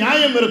என்ன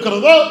நியாயம்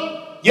இருக்கிறதோ,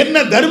 என்ன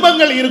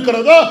தர்மங்கள்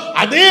இருக்கிறதோ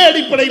அதே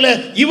அடிப்படையில்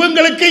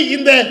இவங்களுக்கு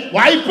இந்த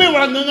வாய்ப்பை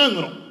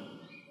வழங்குங்கிறோம்.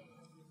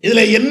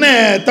 இதுல என்ன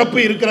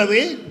தப்பு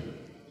இருக்கிறது?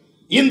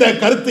 இந்த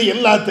கருத்து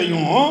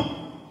எல்லாத்தையும்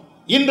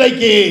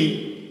இன்றைக்கு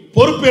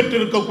பொறுப்பேற்று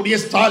இருக்கக்கூடிய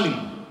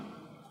ஸ்டாலின்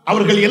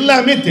அவர்கள்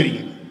எல்லாமே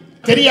தெரியும்.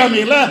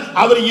 தெரியாமையில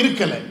அவர்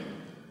இருக்கல.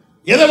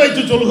 எதை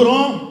வைத்து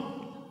சொல்கிறோம்?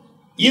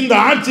 இந்த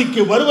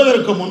ஆட்சிக்கு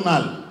வருவதற்கு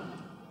முன்னால்,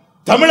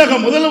 தமிழக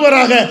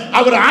முதல்வராக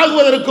அவர்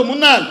ஆகுவதற்கு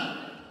முன்னால்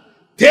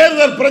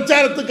தேர்தல்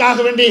பிரச்சாரத்துக்காக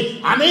வேண்டி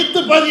அனைத்து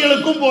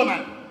பகுதிகளுக்கும்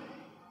போனார்.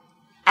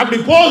 அப்படி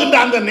போகின்ற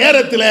அந்த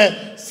நேரத்தில்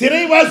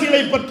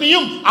சிறைவாசிகளை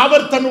பற்றியும்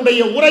அவர்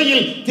தன்னுடைய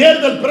உரையில்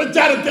தேர்தல்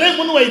பிரச்சாரத்திலே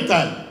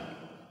முன்வைத்தார்.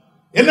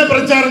 என்ன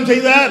பிரச்சாரம்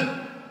செய்தார்?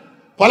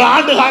 பல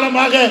ஆண்டு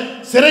காலமாக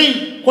சிறை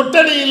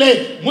கொட்டடியிலே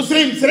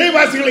முஸ்லிம்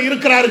சிறைவாசிகள்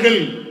இருக்கிறார்கள்.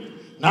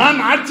 நான்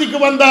ஆட்சிக்கு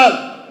வந்தால்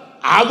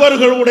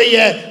அவர்களுடைய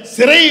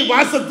சிறை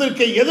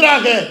வாசத்திற்கு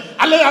எதிராக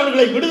அல்லது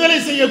அவர்களை விடுதலை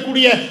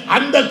செய்யக்கூடிய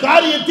அந்த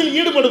காரியத்தில்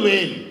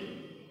ஈடுபடுவேன்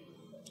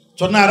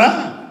சொன்னாரா?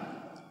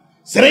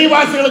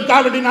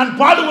 சிறைவாசிகளுக்காக வேண்டி நான்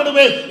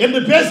பாடுபடுவேன் என்று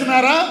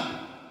பேசினாரா?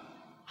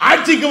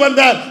 ஆட்சிக்கு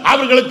வந்தால்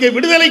அவர்களுக்கு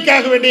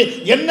விடுதலைக்காக வேண்டி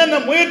என்னென்ன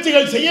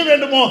முயற்சிகள் செய்ய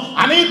வேண்டுமோ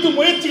அனைத்து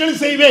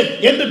முயற்சிகளும் செய்வேன்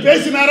என்று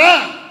பேசினாரா?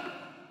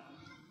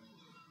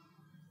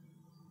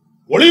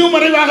 ஒளிவு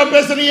மறைவாக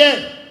பேசலையே,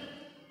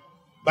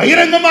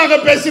 பகிரங்கமாக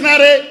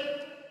பேசினாரே.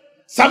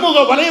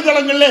 சமூக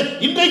வலைதளங்களில்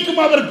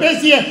இன்றைக்கும் அவர்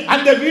பேசிய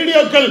அந்த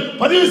வீடியோக்கள்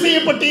பதிவு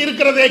செய்யப்பட்டு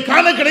இருக்கிறதே,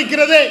 காண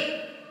கிடைக்கிறதே.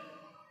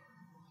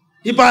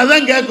 இப்ப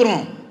அதான்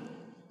கேட்கிறோம்,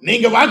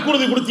 நீங்க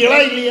வாக்குறுதி கொடுத்தீங்களா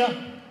இல்லையா?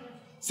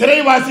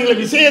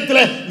 சிறைவாசிகள்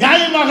விஷயத்தில்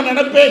நியாயமாக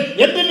நடப்பேன்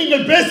என்று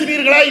நீங்கள்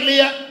பேசினீர்களா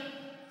இல்லையா?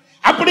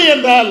 அப்படி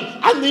என்றால்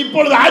அந்த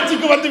இப்பொழுது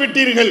ஆட்சிக்கு வந்து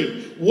விட்டீர்கள்.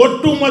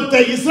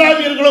 ஒட்டுமொத்த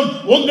இஸ்லாமியர்களும்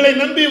உங்களை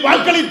நம்பி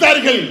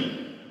வாக்களித்தார்கள்.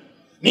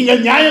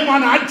 நீங்கள்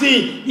நியாயமான ஆட்சி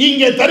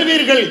இங்கே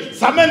தருவீர்கள்,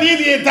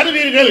 சமநீதியை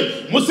தருவீர்கள்,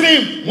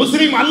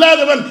 முஸ்லிம்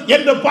அல்லாதவன்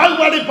என்ற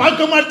பாகுபாடை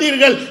பார்க்க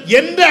மாட்டீர்கள்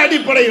என்ற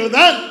அடிப்படையில்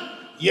தான்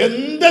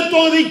எந்த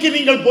தொகுதிக்கு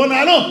நீங்கள்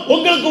போனாலும்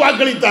உங்களுக்கு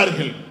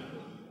வாக்களித்தார்கள்.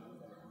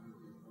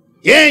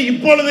 ஏன்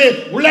இப்பொழுது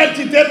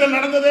உள்ளாட்சி தேர்தல்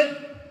நடந்தது,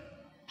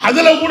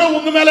 அதுல கூட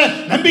உங்க மேல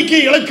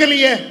நம்பிக்கை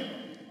இழக்கலையே?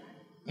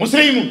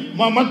 முஸ்லிம்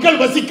மக்கள்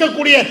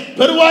வசிக்கக்கூடிய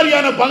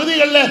பெருவாரியான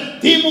பகுதிகளில்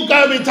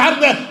திமுகவை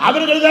சார்ந்த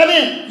அவர்கள் தானே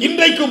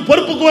இன்றைக்கும்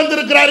பொறுப்புக்கு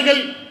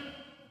வந்திருக்கிறார்கள்.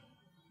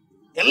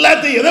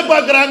 எல்லாத்தையும் எதை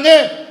பார்க்கிறாங்க?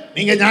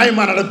 நீங்க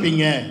நியாயமா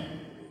நடப்பீங்க,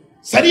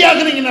 சரியாக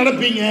நீங்க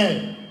நடப்பீங்க,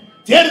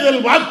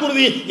 தேர்தல்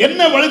வாக்குறுதி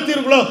என்ன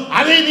வளர்த்தீர்களோ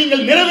அதை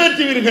நீங்கள்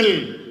நிறைவேற்றுவீர்கள்.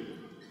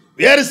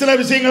 வேறு சில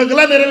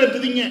விஷயங்களுக்கெல்லாம்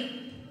நிறைவேற்றுதீங்க.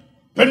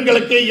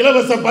 பெண்களுக்கு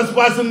இலவச பஸ்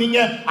பாஸ் நீங்க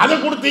அதை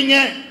கொடுத்தீங்க.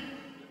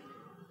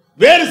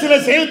 வேறு சில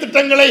செயல்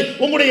திட்டங்களை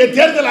உங்களுடைய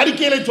தேர்தல்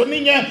அறிக்கையில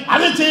சொன்னீங்க,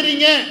 அதை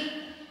செய்றீங்க.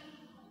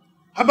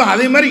 அப்ப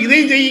அதே மாதிரி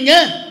இதையும் செய்யுங்க.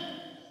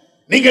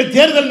 நீங்கள்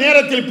தேர்தல்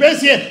நேரத்தில்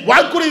பேசிய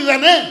வாக்குறுதி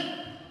தானே.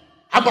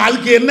 அப்ப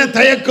அதுக்கு என்ன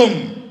தயக்கம்?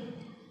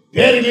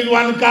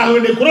 பேரிழிவானுக்காக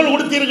வேண்டிய குரல்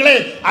கொடுத்தீர்களே,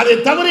 அதை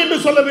தவறு என்று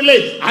சொல்லவில்லை.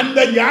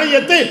 அந்த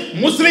நியாயத்தை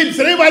முஸ்லிம்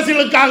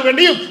சிறைவாசிகளுக்காக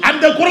வேண்டியும்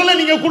அந்த குரலை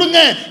நீங்க கொடுங்க.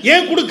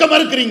 ஏன் கொடுக்க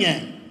மறுக்கிறீங்க?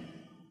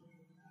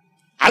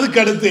 அதுக்கு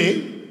அடுத்து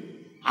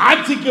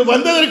ஆட்சிக்கு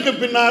வந்ததற்கு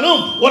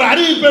பின்னாலும் ஒரு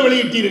அறிவிப்பை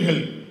வெளியிட்டீர்கள்.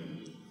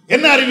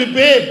 என்ன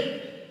அறிவிப்பு?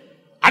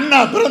 அண்ணா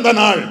பிறந்த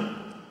நாள்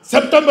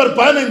செப்டம்பர்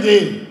 15.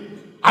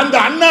 அந்த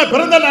அண்ணா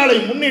பிறந்த நாளை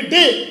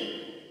முன்னிட்டு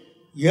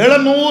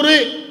 700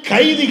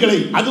 கைதிகளை,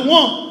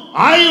 அதுவும்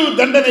ஆயுள்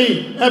தண்டனை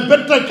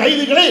பெற்ற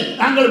கைதிகளை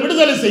நாங்கள்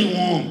விடுதலை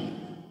செய்வோம்.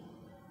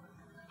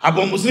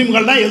 அப்போ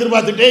முஸ்லிம்கள் தான்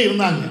எதிர்பார்த்துட்டே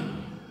இருந்தாங்க.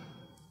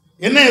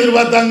 என்ன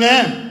எதிர்பார்த்தாங்க?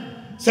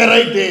 சரி,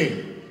 ரைட்டு,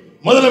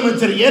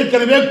 முதலமைச்சர்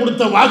ஏற்கனவே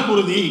கொடுத்த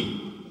வாக்குறுதி,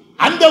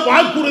 அந்த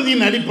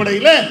வாக்குறுதியின்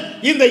அடிப்படையில்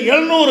இந்த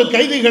 700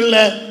 கைதிகள்ல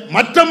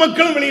மற்ற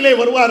மக்களும் வெளியிலே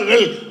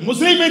வருவார்கள்,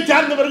 முஸ்லிமை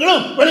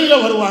சார்ந்தவர்களும் வெளியில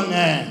வருவாங்க.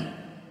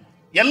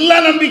 எல்லா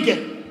நம்பிக்கை.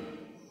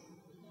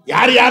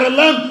 யார்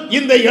யாரெல்லாம்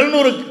இந்த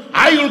 700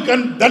 ஆயுள்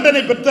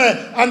தண்டனை பெற்ற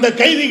அந்த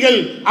கைதிகள்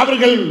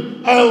அவர்கள்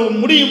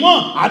முடியுமோ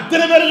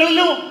அத்தனை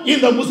பேர்களிலும்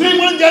இந்த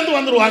முஸ்லிம்களும் சேர்ந்து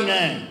வந்துருவாங்க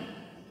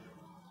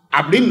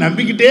அப்படின்னு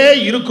நம்பிக்கிட்டே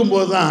இருக்கும்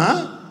போதுதான்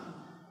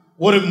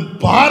ஒரு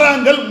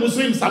பாறாங்கல்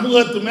முஸ்லிம்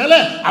சமூகத்து மேல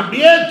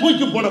அப்படியே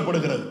தூக்கி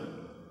போடப்படுகிறது.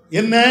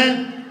 என்ன?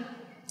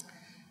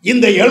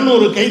 இந்த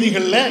 700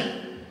 கைதிகள்ல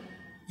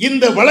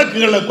இந்த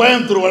வழக்குகள்ல,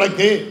 கோயம்புத்தூர்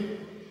வழக்கு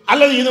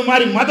அல்லது இது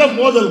மாதிரி மத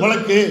மோதல்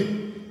வழக்கு,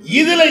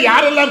 இதுல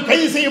யாரெல்லாம்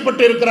கைது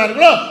செய்யப்பட்டு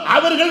இருக்கிறார்களோ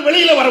அவர்கள்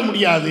வெளியில வர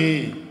முடியாது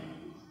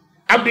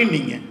அப்படின்னு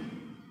நீங்க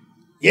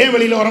ஏன்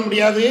வெளியில வர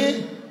முடியாது?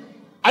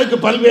 அதுக்கு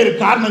பல்வேறு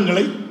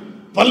காரணங்களை,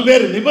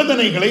 பல்வேறு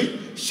நிபந்தனைகளை,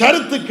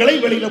 ஷரத்துக்களை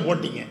வெளியில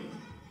போட்டீங்க.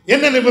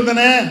 என்ன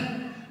நிபந்தனை?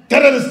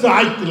 டெரரிஸ்ட்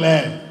ஆக்ட்ல,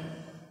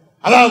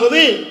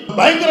 அதாவது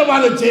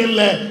பயங்கரவாத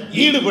செயல்ல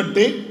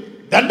ஈடுபட்டு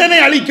தண்டனை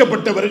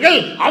அளிக்கப்பட்டவர்கள்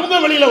அவங்க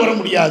வெளியில வர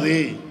முடியாது.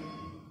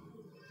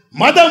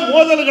 மத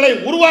மோதல்களை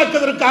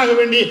உருவாக்குவதற்காக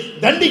வேண்டி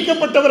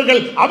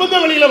தண்டிக்கப்பட்டவர்கள் அவங்க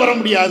வெளியில வர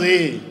முடியாது.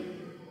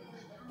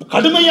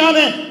 கடுமையான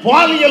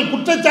பாலியல்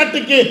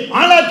குற்றச்சாட்டுக்கு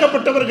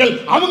ஆளாக்கப்பட்டவர்கள்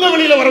அவங்க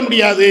வெளியில வர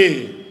முடியாது.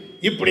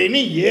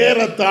 இப்படின்னு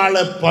ஏறத்தாழ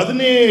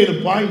 17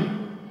 பாயிண்ட்.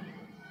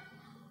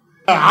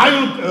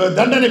 ஆயுள்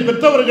தண்டனை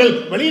பெற்றவர்கள்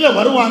வெளியில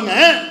வருவாங்க,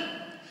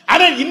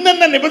 ஆனா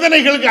இன்னென்ன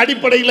நிபந்தனைகளுக்கு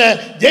அடிப்படையில்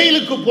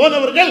ஜெயிலுக்கு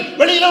போனவர்கள்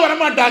வெளியில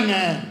வரமாட்டாங்க.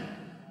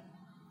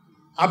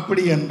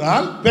 அப்படி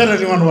என்றால்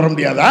பேரறிவான் வர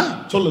முடியாதா?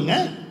 சொல்லுங்க.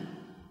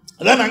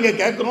 அதான் நாங்க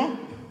கேட்கிறோம்.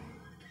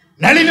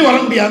 நளினி வர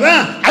முடியாதா?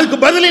 அதுக்கு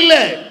பதில்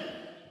இல்லை.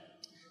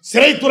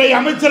 சிறைத்துறை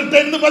அமைச்சர்கிட்ட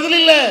இருந்து பதில்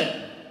இல்லை,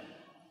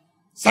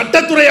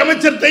 சட்டத்துறை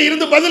அமைச்சர்கிட்ட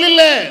இருந்து பதில்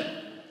இல்லை,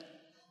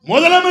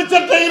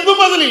 முதலமைச்சர்கிட்ட இருந்து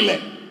பதில் இல்லை.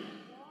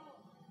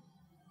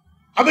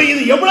 அப்ப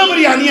இது எவ்வளவு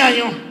பெரிய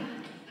அநியாயம்,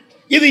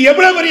 இது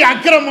எவ்வளவு பெரிய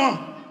அக்கிரமம்.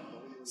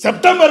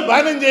 செப்டம்பர்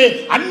 15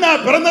 அண்ணா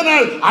பிறந்த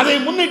நாள், அதை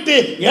முன்னிட்டு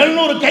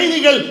 700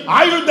 கைதிகள்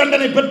ஆயுள்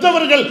தண்டனை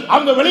பெற்றவர்கள்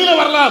அவங்க வெளியில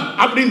வரலாம்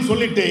அப்படின்னு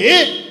சொல்லிட்டு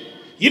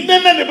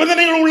இன்னென்ன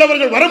நிபந்தனைகள்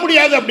உள்ளவர்கள் வர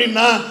முடியாது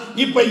அப்படின்னா,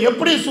 இப்ப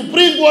எப்படி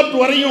சுப்ரீம் கோர்ட்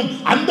வரையும்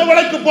அந்த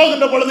வழக்கு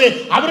போகின்ற பொழுது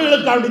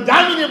அவர்களுக்கு அப்படி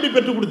ஜாமீன் எப்படி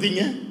பெற்றுக்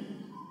கொடுத்தீங்க?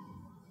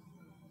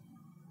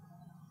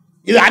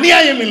 இது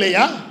அநியாயம்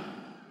இல்லையா?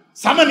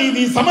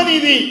 சமநீதி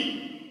சமநீதி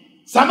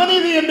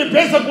சமநீதி என்று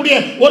பேசக்கூடிய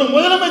ஒரு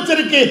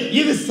முதலமைச்சருக்கு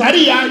இது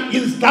சரியா?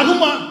 இது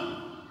தகுமா?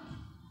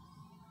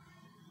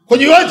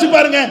 கொஞ்சம் யோசிச்சு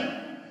பாருங்க.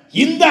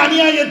 இந்த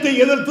அநியாயத்தை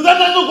எதிர்த்து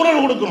தான் நாங்கள்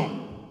குரல் கொடுக்கிறோம்.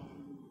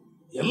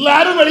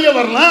 எல்லாரும் வெளியே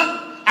வரலாம்,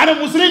 ஆனா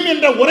முஸ்லீம்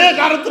என்ற ஒரே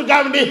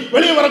காரணத்திற்காக வேண்டி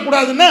வெளியே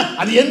வரக்கூடாதுன்னா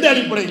அது எந்த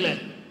அடிப்படையில்?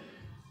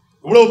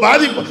 இவ்வளவு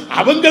பாதிப்பு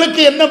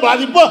அவங்களுக்கு என்ன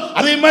பாதிப்போ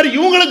அதே மாதிரி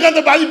இவங்களுக்கு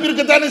அந்த பாதிப்பு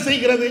இருக்கத்தானே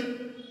செய்கிறது.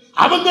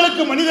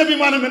 அவங்களுக்கு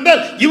மனிதாபிமானம்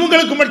என்றால்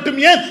இவங்களுக்கு மட்டும்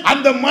ஏன்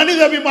அந்த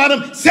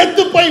மனிதாபிமானம்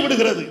செத்து போய்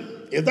விடுகிறது?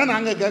 இதுதான்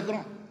நாங்க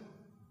கேட்கிறோம்.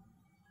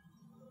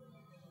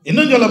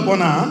 இன்னும் சொல்ல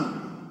போனா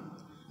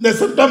இந்த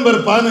செப்டம்பர்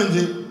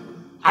 15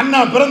 அண்ணா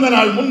பிறந்த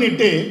நாள்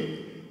முன்னிட்டு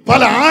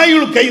பல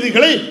ஆயுள்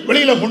கைதிகளை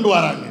வெளியில கொண்டு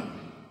வராங்க.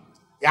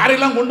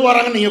 யாரெல்லாம் கொண்டு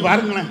வராங்க நீங்க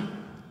பாருங்களேன்.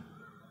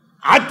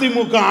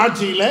 அதிமுக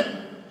ஆட்சியில்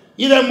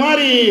இதை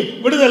மாதிரி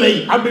விடுதலை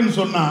அப்படின்னு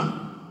சொன்னா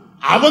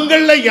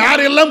அவங்கள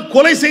யாரெல்லாம்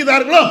கொலை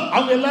செய்தார்களோ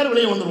அவங்க எல்லாரும்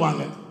வெளியே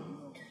வந்துருவாங்க.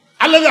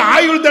 அல்லது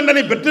ஆயுள்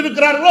தண்டனை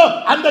பெற்றிருக்கிறார்களோ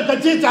அந்த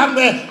கட்சியை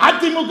சார்ந்த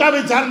அதிமுகவை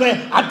சார்ந்த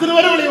அத்தனை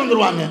பேரும் வெளியே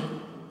வந்துருவாங்க.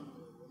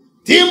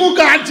 திமுக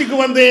ஆட்சிக்கு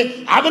வந்து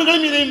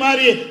அவர்களும் இதை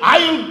மாதிரி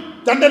ஆயுள்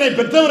தண்டனை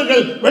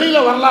பெற்றவர்கள் வெளியில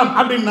வரலாம்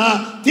அப்படின்னா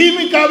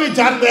திமுகவை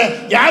சார்ந்த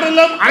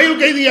யாரெல்லாம்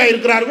ஆயுள் கைதியா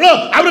இருக்கிறார்களோ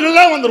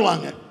அவர்கள்லாம்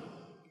வந்துருவாங்க.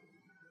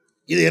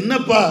 இது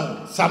என்னப்பா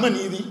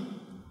சமநீதி?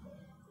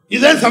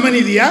 இதுதான்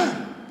சமநீதியா?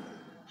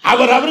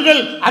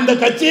 அவர்கள் அந்த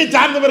கட்சியை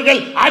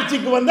சார்ந்தவர்கள்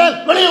ஆட்சிக்கு வந்தால்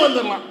வெளியே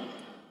வந்துடலாம்.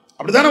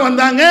 அப்படித்தானே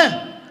வந்தாங்க.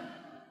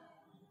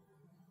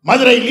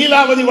 மதுரை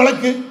லீலாவதி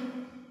வழக்கு,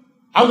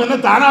 அவங்க என்ன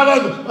தானாவா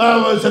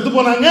செத்து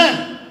போனாங்க?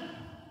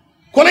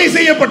 கொலை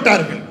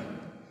செய்யப்பட்டார்கள்.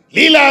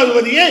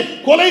 லீலாவதியை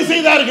கொலை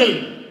செய்தார்கள்.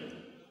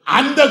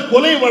 அந்த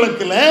கொலை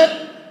வழக்கில்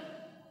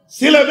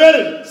சில பேர்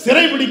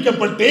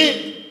சிறைபிடிக்கப்பட்டு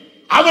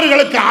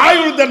அவர்களுக்கு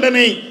ஆயுள்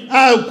தண்டனை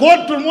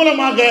கோர்ட்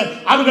மூலமாக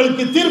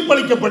அவர்களுக்கு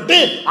தீர்ப்பளிக்கப்பட்டு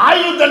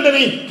ஆயுள்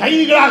தண்டனை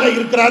கைதிகளாக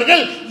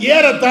இருக்கிறார்கள்.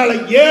 ஏறத்தாழ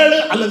 7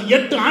 அல்லது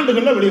 8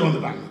 ஆண்டுகள்ல வெளியே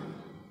வந்துட்டாங்க.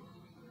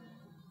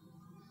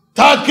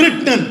 தா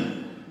கிருஷ்ணன்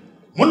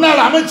முன்னாள்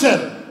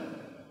அமைச்சர்,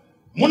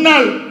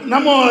 முன்னாள்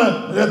நம்ம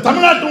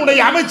தமிழ்நாட்டினுடைய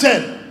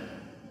அமைச்சர்,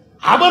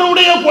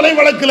 அவருடைய கொலை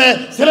வழக்கில்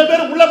சில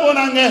பேர் உள்ள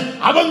போனாங்க.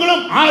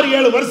 அவங்களும்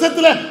 6-7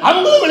 வருஷத்துல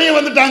அவங்களும் வெளியே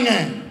வந்துட்டாங்க.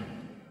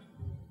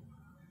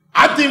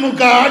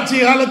 அதிமுக ஆட்சி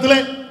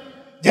காலத்தில்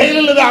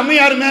ஜெயலலிதா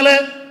அம்மையார் மேல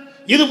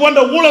இது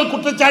போன்ற ஊழல்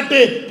குற்றச்சாட்டு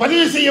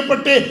பதிவு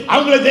செய்யப்பட்டு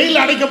அவங்களை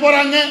ஜெயிலில் அடைக்க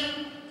போறாங்க.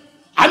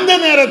 அந்த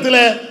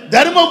நேரத்தில்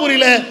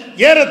தர்மபுரியில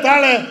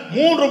ஏறத்தாழ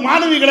 3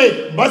 மாணவிகளை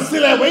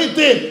பஸ்ஸில்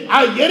வைத்து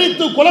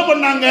எரித்து கொலை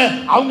பண்ணாங்க.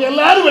 அவங்க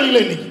எல்லாரும்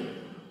வெளியில இன்னைக்கு.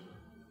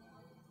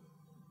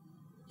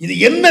 இது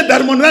என்ன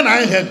தர்மம் தான்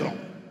நாங்க கேட்கிறோம்.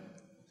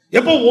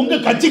 எப்போ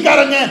உங்க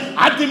கட்சிக்காரங்க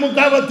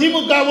அதிமுகவோ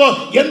திமுகவோ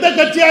எந்த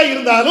கட்சியா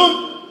இருந்தாலும்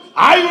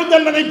ஆயுள்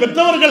தண்டனை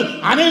பெற்றவர்கள்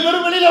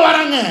அனைவரும் வெளியில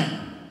வராங்க.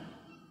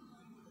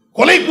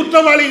 கொலை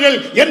குற்றவாளிகள்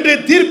என்று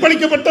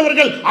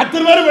தீர்ப்பளிக்கப்பட்டவர்கள்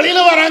அத்தனை பேரும்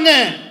வெளியில வராங்க.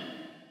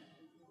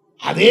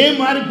 அதே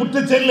மாதிரி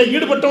குற்றச்செயலில்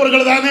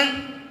ஈடுபட்டவர்கள் தானே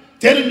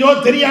தெரிஞ்சோ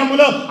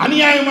தெரியாமலோ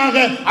அநியாயமாக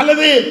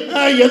அல்லது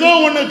ஏதோ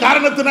ஒன்று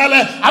காரணத்தினால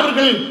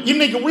அவர்கள்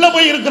இன்னைக்கு உள்ள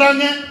போய்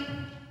இருக்கிறாங்க.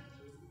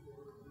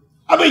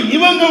 அப்ப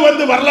இவங்க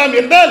வந்து வரலாம்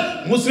என்றால்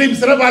முஸ்லிம்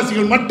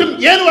சிறவாசிகள் மட்டும்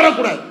ஏன்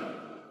வரக்கூடாது?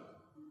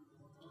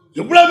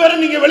 இவ்வளவு பேரை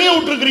நீங்க வெளியே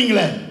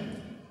விட்டுருக்கிறீங்களே.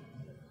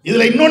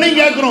 இதுல இன்னொன்னையும்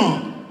கேட்கிறோம்,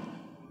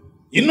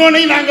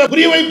 இன்னொன்னையும் நாங்க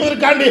புரிய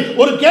வைப்பதற்காண்டி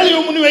ஒரு கேள்வி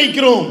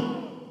முன்வைக்கிறோம்.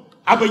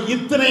 அப்ப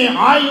இத்தனை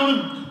ஆயுள்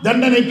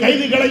தண்டனை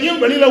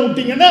கைதிகளையும் வெளியில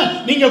விட்டீங்கன்னா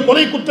நீங்க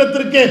கொலை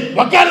குற்றத்திற்கு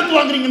வக்காலத்து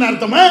வாங்குறீங்கன்னு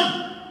அர்த்தமா?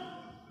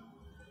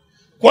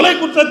 கொலை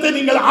குற்றத்தை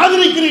நீங்கள்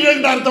ஆதரிக்கிறீர்கள்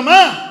என்ற அர்த்தமா?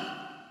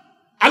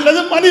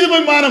 அல்லது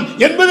மனிதாபிமானம்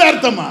என்பது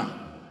அர்த்தமா?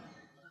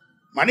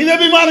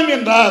 மனிதாபிமானம்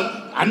என்றால்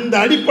அந்த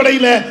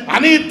அடிப்படையில்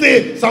அனைத்து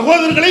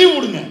சகோதரர்களையும்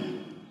விடுங்க.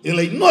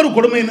 இதுல இன்னொரு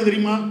கொடுமை என்ன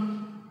தெரியுமா?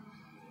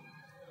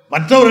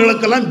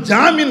 மற்றவர்களுக்கெல்லாம்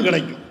ஜாமீன்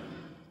கிடைக்கும்.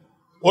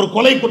 ஒரு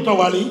கொலை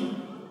குற்றவாளி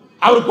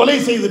அவர் கொலை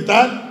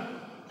செய்துட்டார்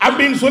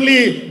அப்படின்னு சொல்லி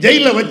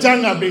ஜெயில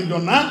வச்சாங்க அப்படின்னு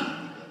சொன்னா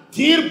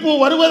தீர்ப்பு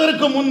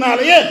வருவதற்கு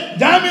முன்னாலேயே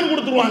ஜாமீன்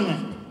கொடுத்துருவாங்க.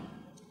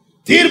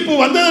 தீர்ப்பு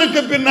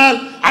வந்ததற்கு பின்னால்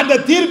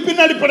அந்த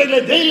தீர்ப்பின்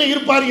அடிப்படையில் ஜெயிலில்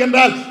இருப்பார்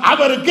என்றால்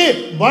அவருக்கு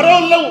வர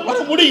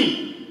முடியும்.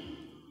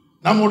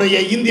 நம்முடைய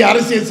இந்திய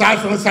அரசியல்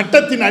சாசன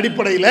சட்டத்தின்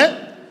அடிப்படையில்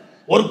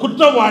ஒரு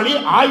குற்றவாளி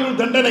ஆயுள்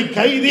தண்டனை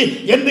கைதி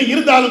என்று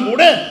இருந்தாலும்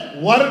கூட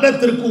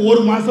வருடத்திற்கு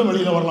 1 மாசம்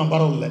வெளியில வரலாம்.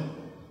 பரவாயில்ல,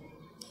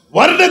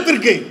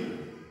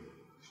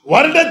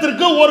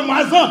 வருடத்திற்கு 1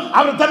 மாசம்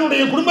அவர்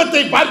தன்னுடைய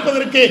குடும்பத்தை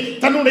பார்ப்பதற்கு,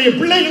 தன்னுடைய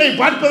பிள்ளைகளை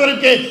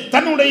பார்ப்பதற்கு,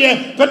 தன்னுடைய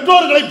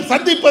பெற்றோர்களை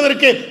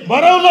சந்திப்பதற்கு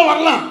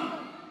வரலாம்.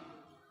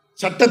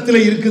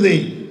 சட்டத்தில் இருக்குது.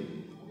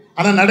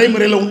 ஆனா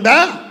நடைமுறையில் உண்டா?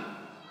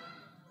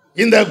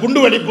 இந்த குண்டு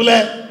வெடிப்புல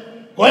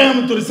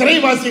கோயம்புத்தூர்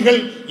சிறைவாசிகள்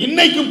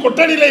இன்னைக்கும்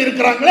கொட்டடியில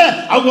இருக்கிறாங்களே,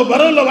 அவங்க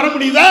பரோல்ல வர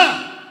முடியுதா?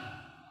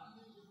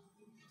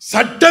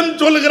 சட்டம்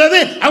சொல்லுகிறது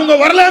அவங்க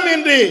வரலாம்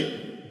என்று.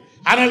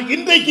 ஆனால்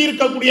இன்றைக்கு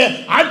இருக்கக்கூடிய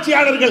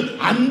ஆட்சியாளர்கள்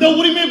அந்த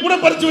உரிமையை கூட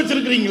பறிச்சு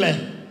வச்சிருக்கிறீங்களே.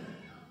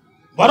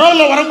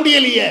 பரோல்ல வர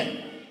முடியலையே,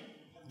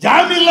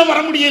 ஜாமீன்ல வர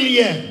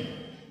முடியலையே.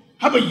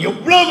 அப்ப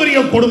எவ்வளவு பெரிய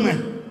கொடுமை.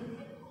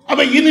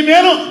 அப்ப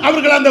இனிமேலும்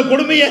அவர்கள் அந்த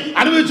கொடுமையை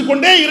அனுபவிச்சு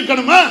கொண்டே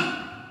இருக்கணுமா?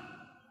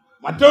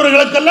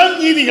 மற்றவர்களுக்கெல்லாம்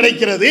நீதி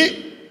கிடைக்கிறது,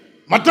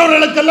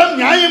 மற்றவர்களுக்கெல்லாம்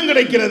நியாயம்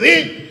கிடைக்கிறது,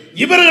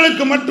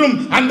 இவர்களுக்கு மட்டும்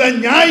அந்த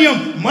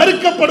நியாயம்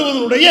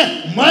மறுக்கப்படுவதனுடைய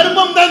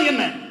மர்மம் தான்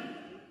என்ன?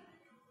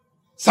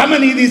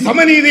 சமநீதி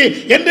சமநீதி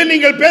என்று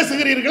நீங்கள்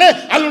பேசுகிறீர்களே,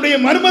 அதனுடைய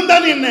மர்மம்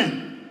தான் என்ன?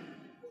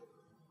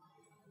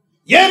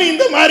 ஏன்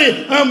இந்த மாதிரி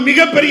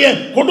மிகப்பெரிய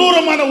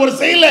கொடூரமான ஒரு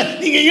செயல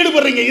நீங்க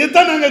ஈடுபடுறீங்க?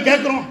 இதுதான் நாங்க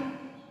கேட்கிறோம்.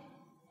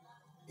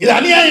 இது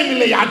அநியாயம்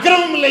இல்லையா?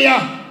 அக்கிரமம் இல்லையா?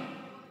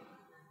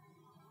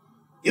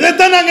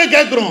 இதைத்தான் நாங்க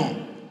கேட்கிறோம்.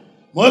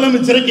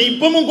 முதலமைச்சருக்கு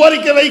இப்பவும்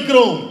கோரிக்கை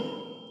வைக்கிறோம்.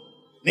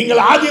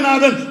 நீங்கள்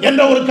ஆதிநாதன்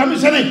என்ற ஒரு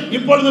கமிஷனை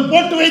இப்பொழுது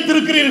போட்டு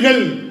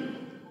வைத்திருக்கிறீர்கள்.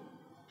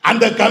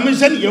 அந்த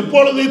கமிஷன்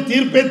எப்பொழுது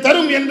தீர்ப்பை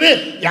தரும் என்று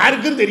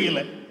யாருக்கும் தெரியல.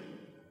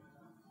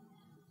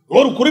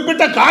 ஒரு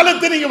குறிப்பிட்ட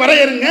காலத்தை நீங்க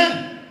வரையறுங்க.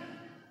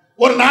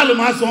 ஒரு 4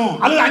 மாசம்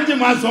அல்லது 5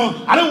 மாசம்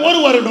அல்லது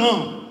 1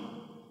 வருடம்.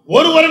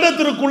 1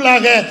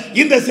 வருடத்திற்குள்ளாக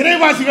இந்த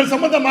சிறைவாசிகள்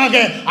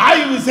சம்பந்தமாக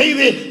ஆய்வு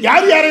செய்து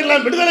யார்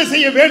யாரெல்லாம் விடுதலை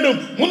செய்ய வேண்டும்,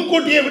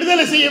 முன்கூட்டியே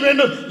விடுதலை செய்ய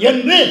வேண்டும்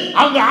என்று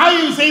அவங்க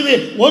ஆய்வு செய்து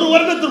 1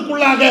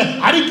 வருடத்திற்குள்ளாக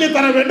அறிக்கை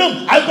தர வேண்டும்.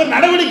 அதுக்கு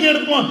நடவடிக்கை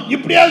எடுப்போம்.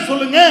 இப்படியா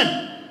சொல்லுங்க.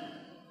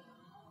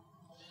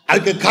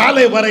 அதுக்கு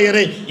காலை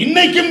வரையறை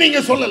இன்னைக்கும் நீங்க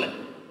சொல்லல.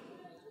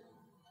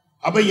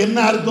 அப்ப என்ன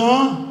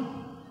அர்த்தம்?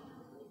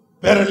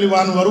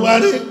 பேரழிவான்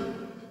வருவாரு,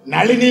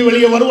 நளினி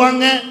வெளியே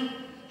வருவாங்க,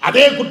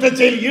 அதே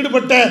குற்றச்செயலில்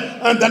ஈடுபட்ட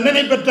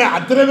தண்டனை பெற்ற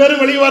அத்தனை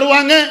பேரும் வெளியே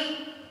வருவாங்க.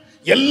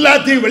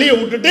 எல்லாத்தையும் வெளியே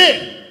விட்டுட்டு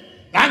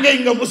நாங்க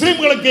இங்க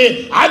முஸ்லிம்களுக்கு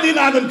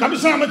ஆதிநாதன்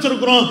கமிஷன்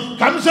அமைச்சிருக்கிறோம்,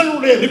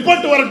 கமிஷனுடைய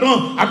ரிப்போர்ட் வரட்டும்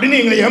அப்படின்னு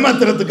எங்களை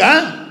ஏமாத்துறதுக்கா?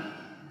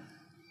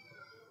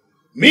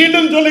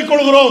 மீண்டும் சொல்லிக்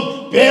கொள்கிறோம்,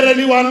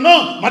 பேரழிவானோ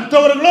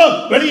மற்றவர்களோ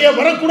வெளியே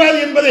வரக்கூடாது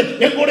என்பது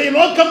எங்களுடைய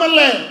நோக்கம் அல்ல.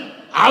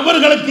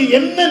 அவர்களுக்கு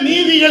என்ன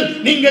நீதிகள்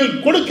நீங்கள்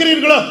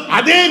கொடுக்கிறீர்களோ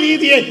அதே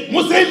நீதியை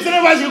முஸ்லிம்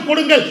சிறைவாசிகள்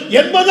கொடுங்கள்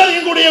என்பதுதான்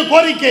எங்களுடைய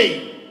கோரிக்கை.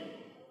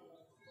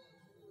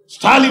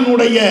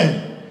 ஸ்டாலினுடைய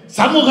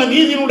சமூக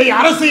நீதியினுடைய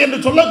அரசு என்று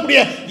சொல்லக்கூடிய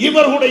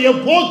இவர்களுடைய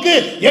போக்கு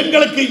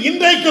எங்களுக்கு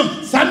இன்றைக்கும்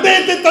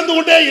சந்தேகத்தை தந்து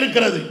கொண்டே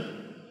இருக்கிறது.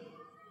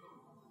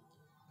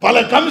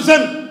 பல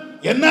கமிஷன்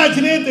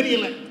என்னாச்சுனே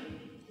தெரியல.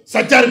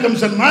 சச்சார்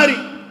கமிஷன் மாறி,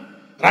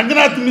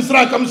 ரங்கநாத்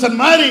மிஸ்ரா கமிஷன்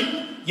மாறி,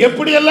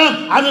 எப்படியெல்லாம்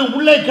அது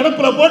உள்ளே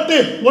கிடப்புல போட்டு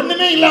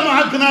ஒண்ணுமே இல்லாம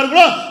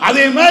ஆக்கினார்களோ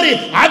அதே மாதிரி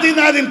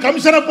ஆதிநாதன்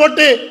கமிஷனை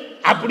போட்டு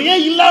அப்படியே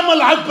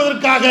இல்லாமல்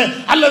ஆக்குவதற்காக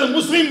அல்லது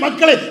முஸ்லிம்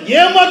மக்களை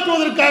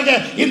ஏமாற்றுவதற்காக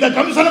இந்த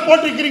கமிஷனை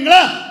போட்டிருக்கிறீங்களா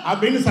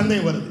அப்படின்னு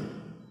சந்தேகம் வருது.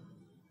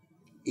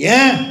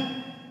 ஏன்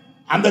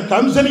அந்த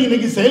கமிஷன்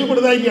இன்னைக்கு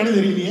செயல்படுதா இல்லையானு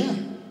தெரியலையே.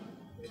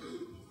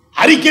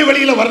 அறிக்கை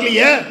வெளியில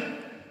வரலையே.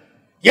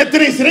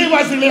 எத்தனை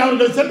சிறைவாசிகளை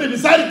அவர்கள் சென்று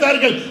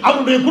விசாரித்தார்கள்,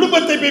 அவருடைய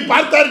குடும்பத்தை போய்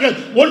பார்த்தார்கள்,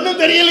 ஒன்றும்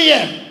தெரியலையே.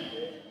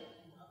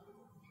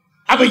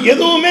 அப்ப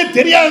எதுவுமே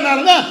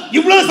தெரியாதனாலதான்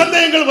இவ்வளவு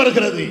சந்தேகங்கள்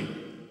வருகிறது.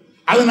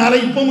 அதனால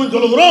இப்பவும்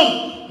சொல்லுகிறோம்,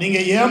 நீங்க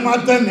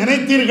ஏமாற்ற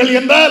நினைத்தீர்கள்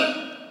என்றால்,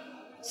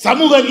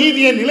 சமூக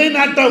நீதியை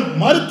நிலைநாட்ட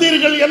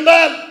மறுத்தீர்கள்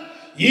என்றால்,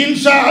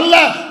 இன்ஷா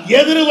அல்லாஹ்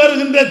எதிர்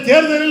வருகின்ற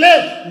தேர்தலிலே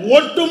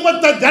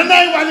ஒட்டுமொத்த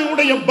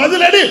ஜனநாயகவாதிகளுடைய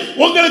பதிலடி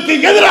உங்களுக்கு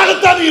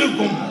எதிராகத்தான்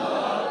இருக்கும்.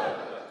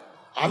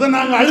 அதை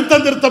நாங்கள்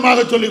அழுத்தம்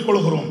திருத்தமாக சொல்லிக்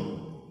கொள்கிறோம்.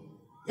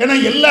 ஏன்னா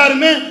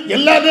எல்லாருமே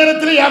எல்லா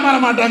நேரத்திலும் ஏமாற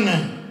மாட்டாங்க.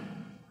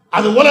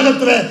 அது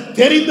உலகத்தில்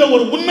தெரிந்த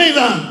ஒரு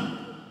உண்மைதான்.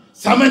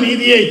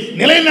 சமநீதியை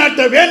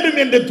நிலைநாட்ட வேண்டும்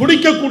என்று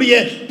துடிக்கக்கூடிய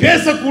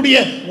பேசக்கூடிய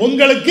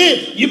உங்களுக்கு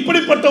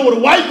இப்படிப்பட்ட ஒரு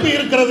வாய்ப்பு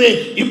இருக்கிறது.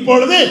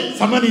 இப்பொழுது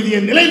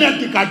சமநீதியை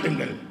நிலைநாட்டி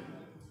காட்டுங்கள்,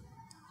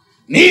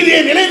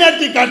 நீதியை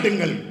நிலைநாட்டி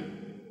காட்டுங்கள்.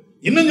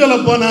 இன்னும் சொல்ல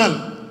போனால்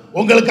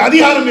உங்களுக்கு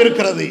அதிகாரம்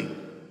இருக்கிறது,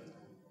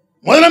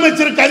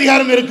 முதலமைச்சருக்கு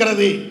அதிகாரம்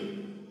இருக்கிறது,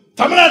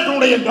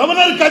 தமிழ்நாட்டினுடைய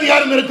கவர்னருக்கு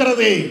அதிகாரம்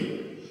இருக்கிறது.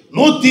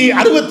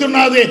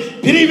 161வது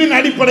பிரிவின்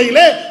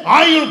அடிப்படையிலே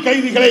ஆயுள்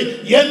கைதிகளை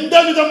எந்த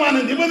விதமான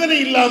நிபந்தனை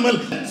இல்லாமல்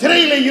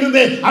சிறையில்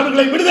இருந்து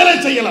அவர்களை விடுதலை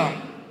செய்யலாம்.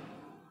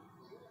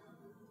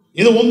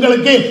 இது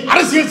உங்களுக்கு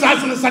அரசியல்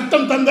சாசன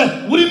சட்டம் தந்த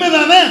உரிமை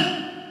தானே.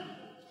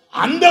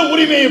 அந்த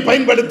உரிமையை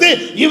பயன்படுத்தி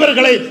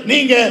இவர்களை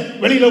நீங்க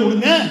வெளியில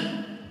விடுங்க.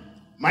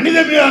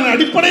 மனிதவியலான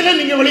அடிப்படையில்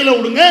நீங்க வெளியில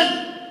விடுங்க.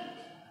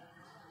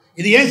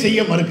 இது ஏன்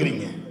செய்ய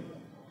மறுக்கிறீங்க?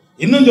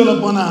 இன்னும் சொல்ல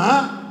போனா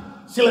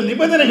சில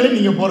நிபந்தனைகளை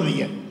நீங்க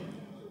போடுறீங்க.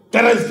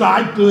 டெரரிஸ்ட்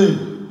ஆக்ட்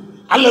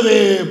அல்லது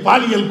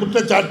பாலியல்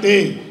குற்றச்சாட்டு,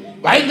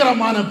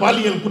 பயங்கரமான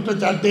பாலியல்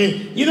குற்றச்சாட்டு,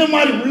 இது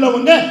மாதிரி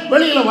உள்ளவங்க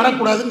வெளியில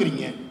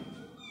வரக்கூடாதுங்கிறீங்க.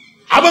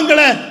 அவங்கள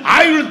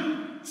ஆயுள்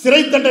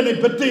சிறை தண்டனை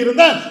பெற்று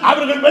இருந்தால்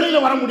அவர்கள்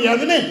வெளியில வர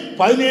முடியாதுன்னு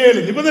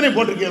 17 நிபந்தனை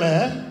போட்டிருக்கீங்கள.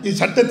 இது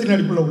சட்டத்தின்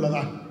அடிப்படையில்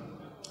உள்ளதா?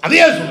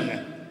 அதையே சொல்லுங்க.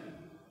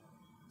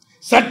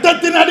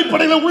 சட்டத்தின்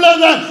அடிப்படையில்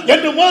உள்ளதா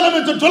என்று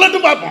முதலமைச்சர்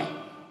சொல்லட்டும் பார்ப்போம்.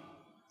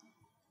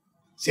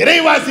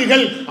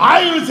 சிறைவாசிகள்,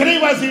 ஆயுள்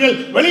சிறைவாசிகள்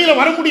வெளியில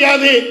வர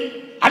முடியாது,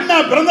 அண்ணா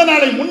பிறந்த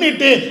நாளை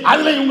முன்னிட்டு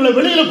அதுல இவங்களை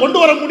வெளியில கொண்டு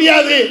வர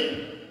முடியாது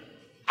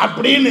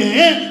அப்படின்னு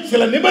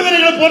சில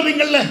நிபந்தனைகளை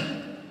போடுறீங்கல்ல.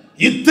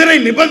 இத்தனை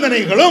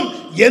நிபந்தனைகளும்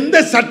எந்த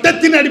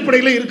சட்டத்தின்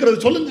அடிப்படையில் இருக்கிறது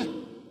சொல்லுங்க.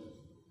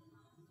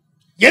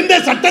 எந்த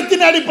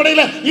சட்டத்தின்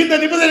அடிப்படையில் இந்த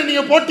நிபந்தனை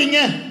நீங்க போட்டீங்க?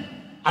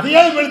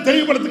 அதையாவது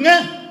தெளிவுபடுத்துங்க.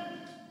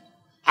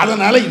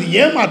 அதனால இது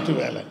ஏமாற்று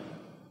வேலை.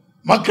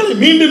 மக்களை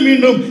மீண்டும்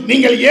மீண்டும்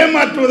நீங்கள்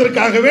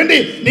ஏமாற்றுவதற்காக வேண்டி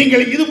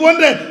நீங்கள் இது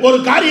போன்ற ஒரு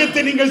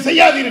காரியத்தை நீங்கள்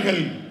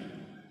செய்யாதீர்கள்.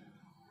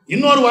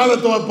 இன்னொரு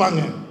வாதத்தை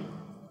வைப்பாங்க.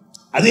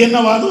 அது என்ன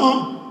வாதம்?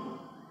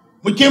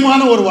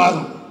 முக்கியமான ஒரு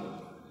வாதம்.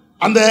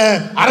 அந்த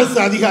அரசு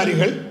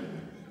அதிகாரிகள்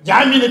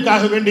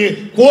ஜாமீனுக்காக வேண்டி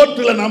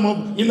கோர்ட்டில் நம்ம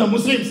இந்த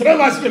முஸ்லிம்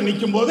சிறைவாசிகள்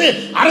நிற்கும் போது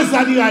அரசு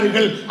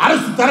அதிகாரிகள்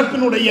அரசு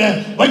தரப்பினுடைய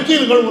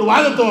வக்கீல்கள் ஒரு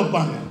வாதத்தை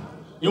வைப்பாங்க.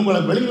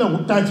 இவங்களை வெளியில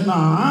விட்டாச்சுன்னா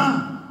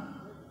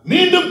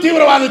மீண்டும்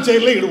தீவிரவாத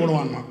செயலில்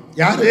ஈடுபடுவாங்க.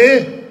 யாரு?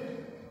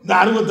 இந்த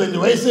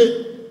 65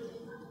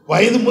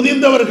 வயது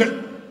முதிர்ந்தவர்கள்,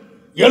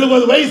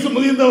 70 வயசு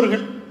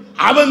முதிர்ந்தவர்கள்.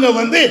 அவங்க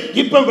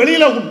இப்ப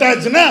வெளியில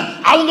விட்டாச்சுன்னா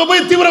அவங்க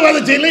போய் தீவிரவாத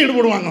செயலில்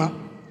ஈடுபடுவாங்களாம்.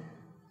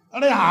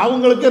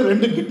 அவங்களுக்கு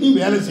 2 கிட்னி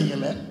வேலை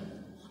செய்யல.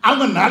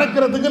 அவங்க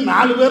நடக்கிறதுக்கு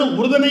 4 பேர்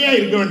உறுதுணையா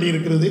இருக்க வேண்டி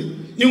இருக்கிறது.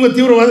 இவங்க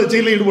தீவிரவாத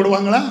செயலில்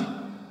ஈடுபடுவாங்களா?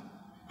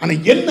 ஆனா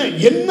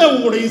என்ன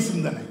உங்களுடைய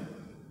சிந்தனை?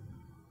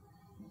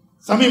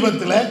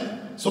 சமீபத்தில்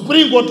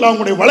சுப்ரீம் கோர்ட்ல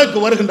அவங்களுடைய வழக்கு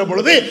வருகின்ற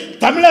பொழுது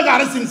தமிழக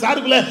அரசின்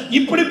சார்பில்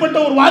இப்படிப்பட்ட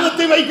ஒரு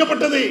வாதத்தை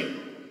வைக்கப்பட்டது.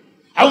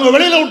 அவங்க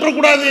வெளியில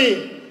விட்டுறக்கூடாது,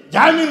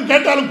 ஜாமீன்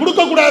கேட்டாலும்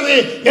கொடுக்க கூடாது.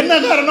 என்ன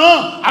காரணம்?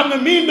 அவங்க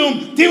மீண்டும்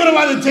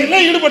தீவிரவாத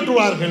செயலில்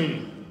ஈடுபட்டுவார்கள்.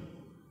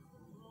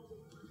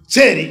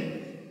 சரி,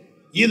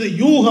 இது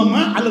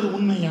யூகமா அல்லது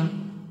உண்மையா?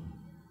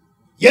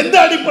 எந்த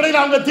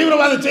அடிப்படையில் அவங்க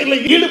தீவிரவாத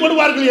செயலில்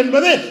ஈடுபடுவார்கள்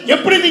என்பது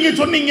எப்படி நீங்க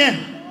சொன்னீங்க?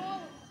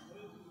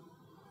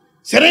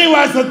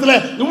 சிறைவாசத்துல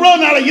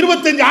இவ்வளவு நாள்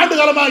 25 ஆண்டு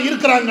காலமாக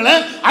இருக்கிறாங்களே,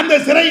 அந்த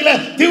சிறையில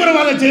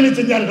தீவிரவாத செயலை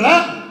செஞ்சார்களா?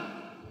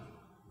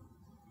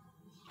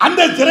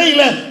 அந்த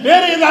சிறையில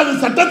வேற ஏதாவது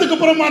சட்டத்துக்கு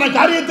புறமான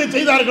காரியத்தை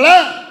செய்தார்களா?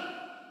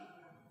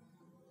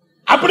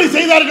 அப்படி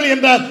செய்தார்கள்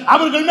என்றால்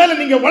அவர்கள் மேல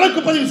நீங்க வழக்கு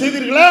பதிவு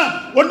செய்தீர்களா?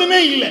 ஒண்ணுமே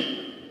இல்லை.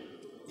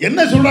 என்ன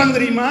சொல்றாங்க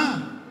தெரியுமா?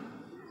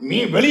 நீ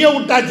வெளியே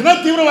விட்டாச்சுன்னா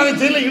தீவிரவாத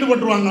செயலில்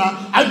ஈடுபட்டுருவாங்களா?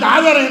 அதுக்கு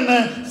ஆதாரம் என்ன?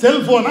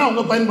 செல்போனை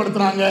அவங்க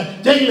பயன்படுத்துறாங்க.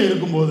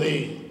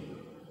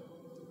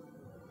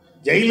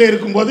 ஜெயிலில்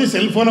இருக்கும்போது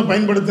செல்போனை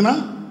பயன்படுத்தினா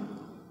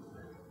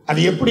அது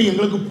எப்படி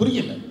எங்களுக்கு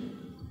புரியல.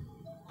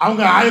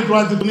 அவங்க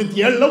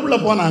 1997 உள்ள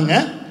போனாங்க.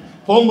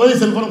 போகும்போது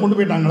செல்போனை கொண்டு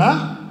போயிட்டாங்களா?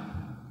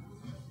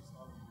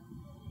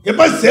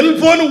 எப்ப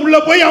செல்போன் உள்ள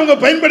போய் அவங்க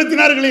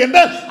பயன்படுத்தினார்கள்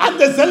என்றால்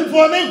அந்த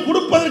செல்போனை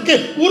கொடுப்பதற்கு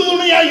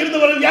உறுதுணையாக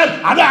இருந்தவர்கள் யார்?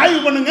 அதை ஆய்வு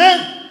பண்ணுங்க.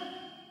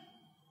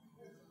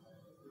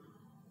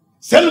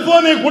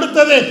 செல்போனை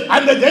கொடுத்தது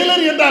அந்த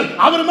ஜெயிலர் என்றால்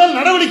அவர் மேல்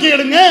நடவடிக்கை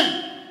எடுங்க.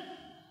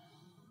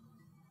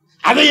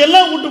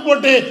 அதையெல்லாம் விட்டு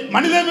போட்டு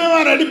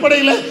மனிதமான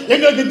அடிப்படையில்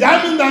எங்களுக்கு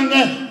ஜாமீன் தாங்க,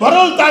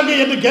 பரோல் தாங்க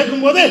என்று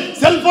கேட்கும் போது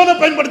செல்போனை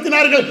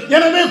பயன்படுத்தினார்கள்,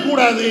 எனவே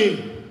கூடாது.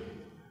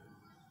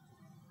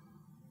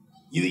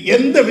 இது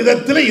எந்த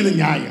விதத்தில் இது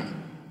நியாயம்?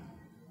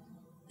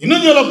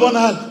 இன்னும் சொல்ல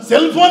போனால்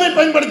செல்போனை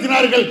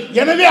பயன்படுத்தினார்கள்,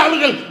 எனவே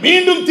அவர்கள்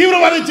மீண்டும்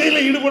தீவிரவாத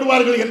செயலில்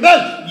ஈடுபடுவார்கள்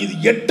என்றால் இது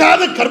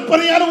எட்டாத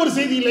கற்பனையான ஒரு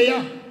செய்தி இல்லையா?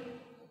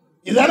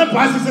 இதுதான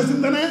பாசிச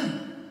சிந்தனை?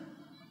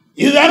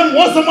 இதுதான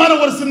மோசமான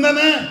ஒரு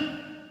சிந்தனை?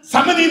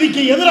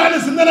 சமநீதிக்கு எதிரான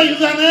சிந்தனை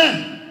இதுதானே?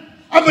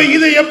 அப்ப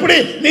இதை எப்படி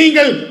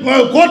நீங்கள்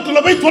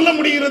கோர்ட்டில் போய் சொல்ல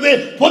முடிகிறது?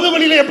 பொது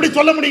வழியில எப்படி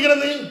சொல்ல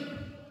முடிகிறது?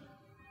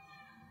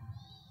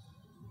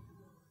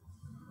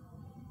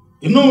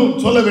 இன்னும்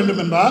சொல்ல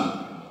வேண்டும் என்றால்,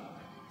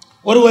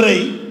 ஒருவரை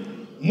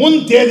முன்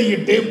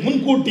தேதியிட்டு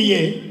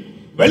முன்கூட்டியே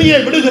வெளியே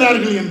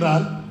விடுகிறார்கள்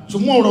என்றால்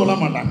சும்மா விட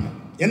மாட்டாங்க.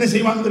 என்ன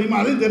செய்வாங்க தெரியுமா?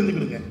 அதையும்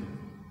தெரிஞ்சுக்கிடுங்க.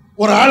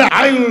 ஒரு ஆள்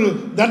ஆயுள்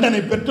தண்டனை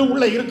பெற்று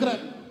உள்ள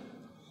இருக்கிறார்.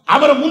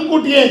 அவரை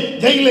முன்கூட்டியே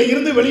ஜெயிலில்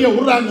இருந்து வெளியே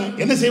விடுறாங்க.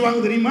 என்ன செய்வாங்க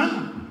தெரியுமா?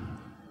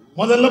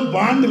 முதல்ல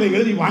பாண்டில்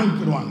எழுதி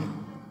வாங்கிக்கிடுவாங்க.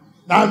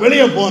 நான்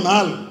வெளியே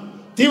போனால்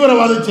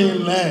தீவிரவாத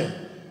செயலில்,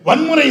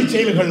 வன்முறை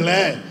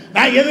செயல்களில்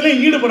நான்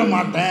எதிலையும் ஈடுபட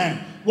மாட்டேன்.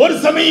 ஒரு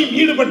சமயம்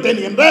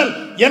ஈடுபட்டேன் என்றால்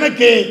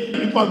எனக்கு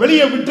இப்ப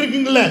வெளியே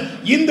விட்டுருக்கீங்கள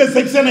இந்த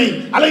செக்ஷனை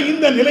அல்ல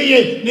இந்த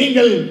நிலையை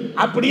நீங்கள்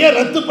அப்படியே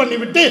ரத்து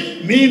பண்ணிவிட்டு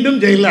மீண்டும்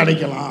ஜெயிலில்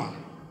அடைக்கலாம்.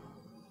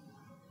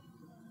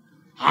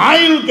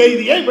 ஆயுள்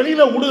கைதியை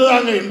வெளியில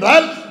விடுறாங்க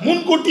என்றால்,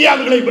 முன்கூட்டி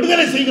அவர்களை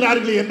விடுதலை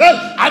செய்கிறார்கள் என்றால்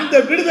அந்த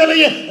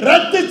விடுதலையை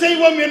ரத்து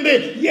செய்வோம் என்று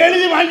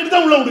எழுதி வாங்கிட்டு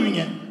தான் உள்ள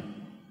விடுவீங்க.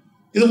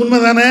 இது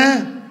உண்மைதானே?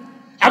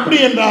 அப்படி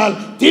என்றால்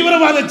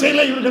தீவிரவாத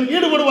செயலில் இவர்கள்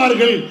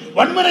ஈடுபடுவார்கள்,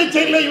 வன்முறை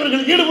செயலில்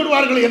இவர்கள்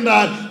ஈடுபடுவார்கள்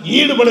என்றால்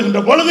ஈடுபடுகின்ற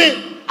பொழுது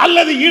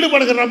அல்லது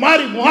ஈடுபடுகின்ற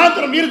மாதிரி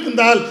முகாந்திரம்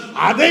இருக்கின்றால்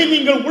அதை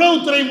நீங்கள்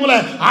உளவுத்துறை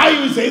மூலம்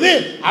ஆய்வு செய்து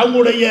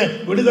அவங்களுடைய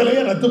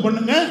விடுதலையை ரத்து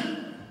பண்ணுங்க.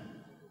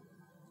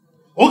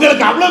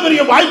 உங்களுக்கு அவ்வளவு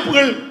பெரிய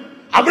வாய்ப்புகள்,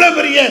 அவ்வளவு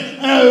பெரிய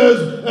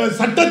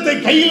சட்டத்தை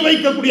கையில்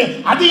வைக்கக்கூடிய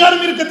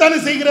அதிகாரம் இருக்கத்தானே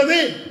செய்கிறது.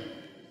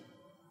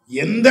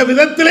 எந்த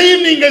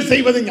விதத்திலையும் நீங்கள்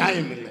செய்வது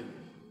நியாயம் இல்லை.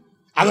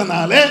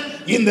 அதனால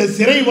இந்த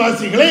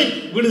சிறைவாசிகளை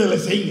விடுதலை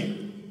செய்யுங்க.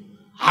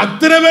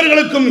 அத்தனை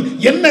பேர்களுக்கும்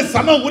என்ன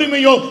சம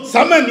உரிமையோ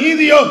சம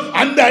நீதியோ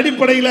அந்த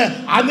அடிப்படையில்,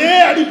 அதே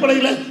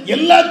அடிப்படையில்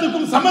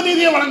எல்லாத்துக்கும் சம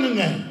நீதியை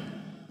வழங்குங்க.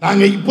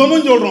 நாங்க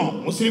இப்பவும் சொல்றோம்,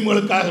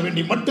 முஸ்லிம்களுக்காக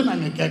வேண்டி மட்டும்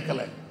நாங்க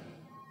கேட்கல.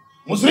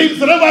 முஸ்லிம்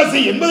சிறைவாசி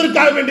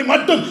என்பதற்காக வேண்டி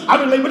மட்டும்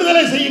அவர்களை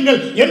விடுதலை செய்யுங்கள்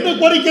என்று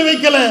கோரிக்கை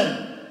வைக்கல.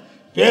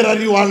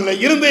 பேரறிவாளர்ல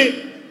இருந்து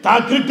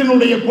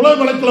கிருட்டினுடைய புலர்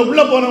வழக்கில்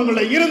உள்ள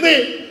போனவங்களை இருந்து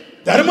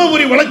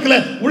தர்மபுரி வழக்கில்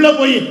உள்ள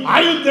போய்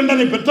ஆயுள்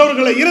தண்டனை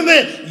பெற்றவர்களை இருந்து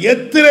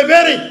எத்தனை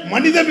பேரை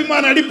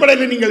மனிதாபிமான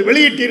அடிப்படையில் நீங்கள்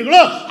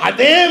வெளியிட்டீர்களோ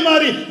அதே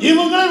மாதிரி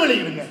இவங்களும்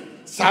வெளியிடுங்க.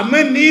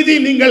 சமநீதி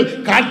நீங்கள்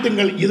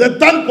காட்டுங்கள்.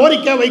 இதைத்தான்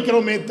கோரிக்கை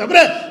வைக்கிறோமே தவிர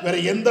வேற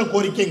எந்த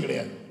கோரிக்கையும்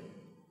கிடையாது.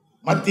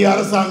 மத்திய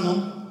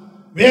அரசாங்கம்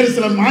வேறு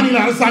சில மாநில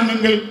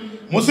அரசாங்கங்கள்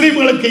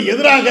முஸ்லிம்களுக்கு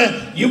எதிராக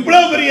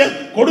இவ்வளவு பெரிய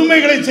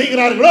கொடுமைகளை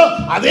செய்கிறார்களோ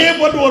அதே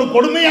போன்ற ஒரு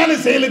கொடுமையான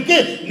செயலுக்கு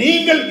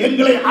நீங்கள்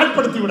எங்களை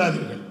ஆட்படுத்தி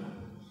விடாதீர்கள்.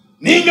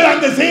 நீங்கள்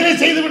அந்த செயலை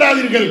செய்து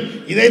விடாதீர்கள்.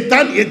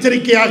 இதைத்தான்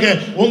எச்சரிக்கையாக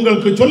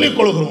உங்களுக்கு சொல்லிக்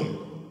கொள்கிறோம்.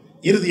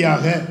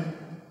 இறுதியாக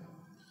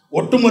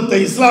ஒட்டுமொத்த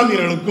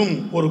இஸ்லாமியர்களுக்கும்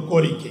ஒரு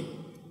கோரிக்கை.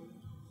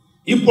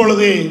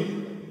 இப்பொழுது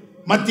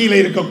மத்தியில்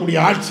இருக்கக்கூடிய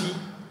ஆட்சி,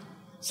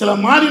 சில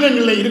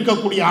மாநிலங்களில்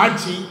இருக்கக்கூடிய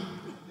ஆட்சி,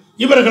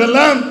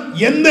 இவர்களெல்லாம்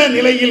எந்த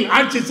நிலையில்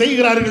ஆட்சி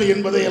செய்கிறார்கள்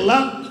என்பதை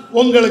எல்லாம்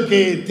உங்களுக்கு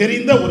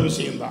தெரிந்த ஒரு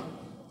விஷயம்தான்.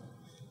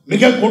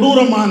 மிக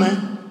கொடூரமான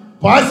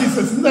பாசிச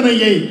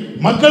சிந்தனையை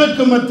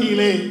மக்களுக்கு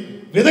மத்தியிலே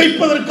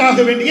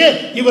விதைப்பதற்காக வேண்டிய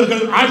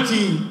இவர்கள் ஆட்சி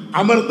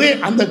அமர்ந்து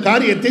அந்த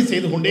காரியத்தை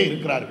செய்து கொண்டே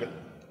இருக்கிறார்கள்.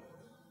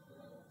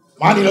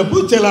 மாநில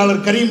பொதுச்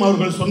செயலாளர் கரீம்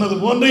அவர்கள் சொன்னது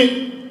போன்று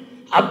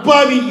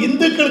அப்பாவி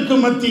இந்துக்களுக்கு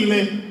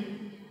மத்தியிலே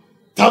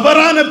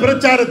தவறான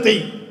பிரச்சாரத்தை,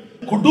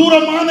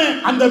 கொடூரமான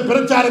அந்த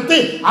பிரச்சாரத்தை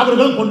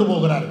அவர்கள் கொண்டு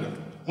போகிறார்கள்.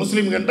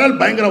 முஸ்லிம் என்றால்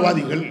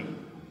பயங்கரவாதிகள்,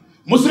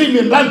 முஸ்லிம்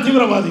என்றால்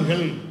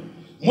தீவிரவாதிகள்,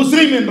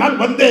 முஸ்லிம் என்றால்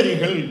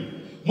வந்தேரிகள்,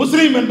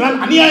 முஸ்லிம் என்றால்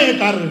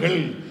அநியாயக்காரர்கள்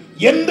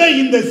என்ற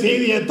இந்த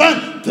செய்தியை தான்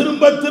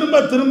திரும்ப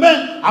திரும்ப திரும்ப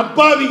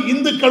அப்பாவி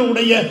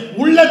இந்துக்களுடைய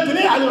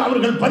உள்ளத்திலே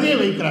அவர்கள் பதிய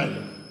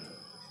வைக்கிறார்கள்.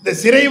 இந்த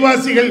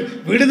சிறைவாசிகள்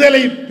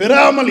விடுதலை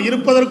பெறாமல்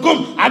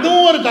இருப்பதற்கும்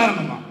அதுவும் ஒரு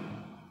காரணம் தான்.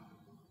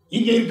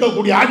 இங்கே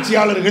இருக்கக்கூடிய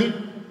ஆட்சியாளர்கள்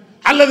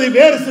அல்லது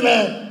வேறு சில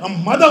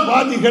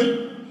மதவாதிகள்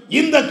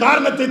இந்த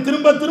காரணத்தை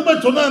திரும்ப திரும்ப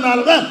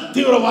சொன்னதுனாலதான்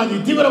தீவிரவாதி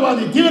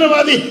தீவிரவாதி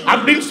தீவிரவாதி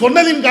அப்படின்னு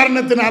சொன்னதின்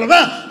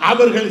காரணத்தினாலதான்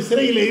அவர்கள்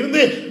சிறையில்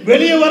இருந்து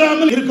வெளியே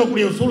வராமல்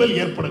இருக்கக்கூடிய சூழல்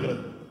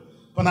ஏற்படுகிறது.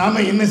 இப்ப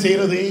நாம என்ன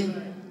செய்யறது?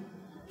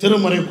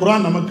 திருமறை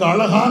குர்ஆன் நமக்கு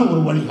அழகான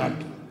ஒரு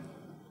வழிகாட்டு.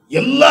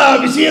 எல்லா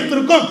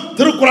விஷயத்திற்கும்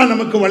திருக்குர்ஆன்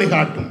நமக்கு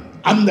வழிகாட்டும்.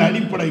 அந்த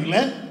அடிப்படையில்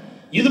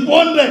இது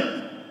போன்ற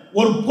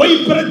ஒரு பொய்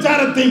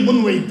பிரச்சாரத்தை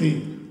முன்வைத்து,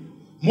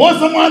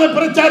 மோசமான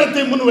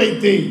பிரச்சாரத்தை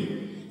முன்வைத்து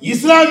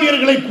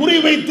இஸ்லாமியர்களை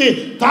குறிவைத்து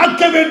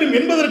தாக்க வேண்டும்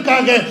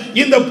என்பதற்காக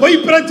இந்த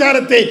பொய்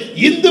பிரச்சாரத்தை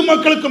இந்து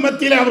மக்களுக்கு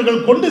மத்தியில் அவர்கள்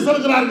கொண்டு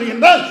செல்கிறார்கள்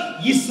என்றால்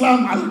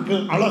இஸ்லாம் அதற்கு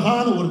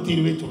அழகான ஒரு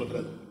தீர்வை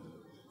சொல்கிறது.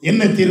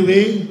 என்ன தீர்வு?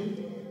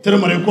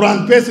 திருமறை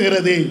குர்ஆன்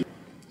பேசுகிறது.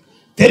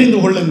 தெரிந்து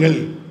கொள்ளுங்கள்,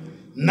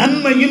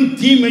 நன்மையும்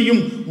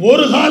தீமையும்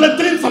ஒரு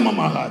காலத்திலும்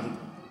சமமாகாது.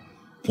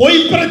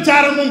 பொய்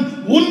பிரச்சாரமும்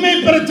உண்மை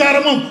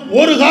பிரச்சாரமும்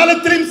ஒரு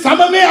காலத்திலும்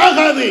சமமே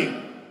ஆகாது.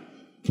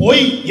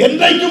 பொய்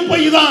என்றைக்கும்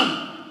பொய் தான்,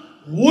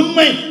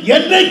 உண்மை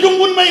என்றைக்கும்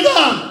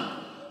உண்மைதான்.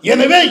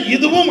 எனவே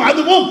இதுவும்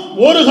அதுவும்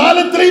ஒரு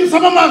காலத்திலும்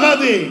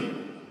சமமாகாது.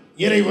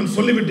 இறைவன்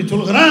சொல்லிவிட்டு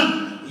சொல்கிறான்,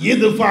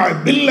 இதுஃபா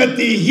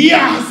பில்லதி ஹிய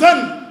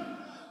அஹ்சன்.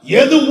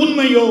 எது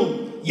உண்மையோ,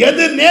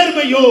 எது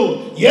நேர்மையோ,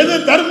 எது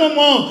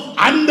தர்மமோ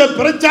அந்த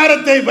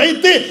பிரச்சாரத்தை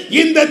வைத்து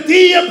இந்த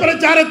தீய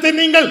பிரச்சாரத்தை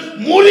நீங்கள்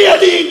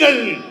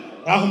முறியடியுங்கள்.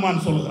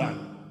 ரஹ்மான் சொல்கிறான்.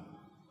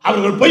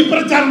 அவர்கள் பொய்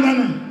பிரச்சாரம்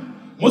தானே.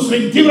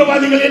 முஸ்லிம்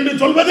தீவிரவாதிகள் என்று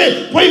சொல்வது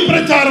பொய்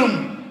பிரச்சாரம்,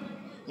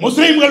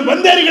 முஸ்லிம்கள்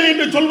வந்தேரிகள்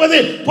என்று சொல்வது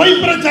பொய்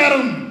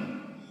பிரச்சாரம்,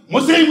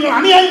 முஸ்லிம்கள்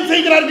அநியாயம்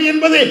செய்கிறார்கள்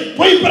என்பது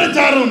பொய்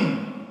பிரச்சாரம்,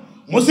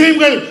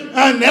 முஸ்லிம்கள்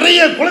நிறைய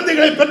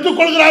குழந்தைகளை பெற்றுக்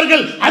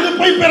கொள்கிறார்கள் அது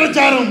பொய்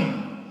பிரச்சாரம்.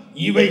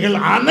 இவைகள்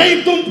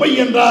அனைத்தும் பொய்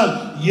என்றால்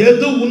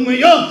எது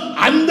உண்மையோ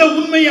அந்த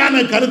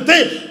உண்மையான கருத்தை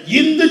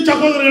இந்து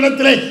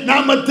சகோதரர்களிடத்திலே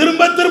நாம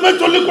திரும்ப திரும்ப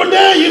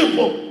சொல்லிக்கொண்டே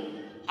இருப்போம்.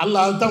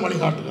 அல்லாஹ் தான்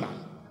வழிகாட்டுகிறான்.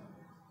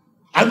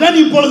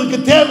 அதுதான் இப்பொழுதுக்கு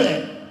தேவை.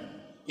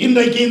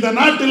 இன்றைக்கு இந்த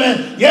நாட்டில்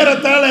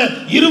ஏறத்தாழ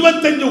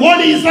 25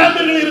 கோடி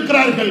இஸ்லாமியர்கள்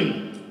இருக்கிறார்கள்.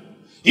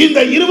 இந்த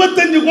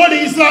 25 கோடி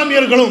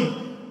இஸ்லாமியர்களும்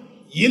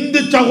இந்து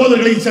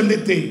சகோதரர்களை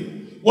சந்தித்து,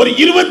 ஒரு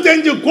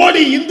 25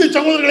 கோடி இந்து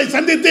சகோதரர்களை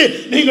சந்தித்து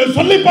நீங்கள்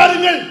சொல்லி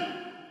பாருங்கள்,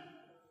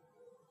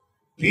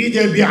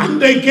 பிஜேபி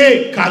அன்றைக்கே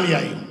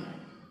காலியாகும்.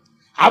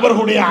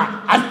 அவர்களுடைய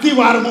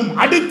அஸ்திவாரமும்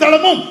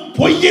அடித்தளமும்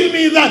பொய்யின்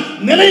மீது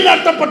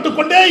நிலைநாட்டப்பட்டுக்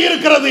கொண்டே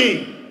இருக்கிறது.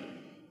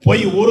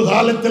 பொய் ஒரு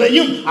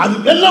காலத்திலையும் அது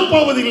வெல்ல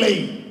போவதில்லை.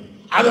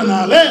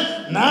 அதனால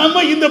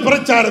நாம இந்த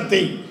பிரச்சாரத்தை,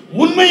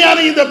 உண்மையான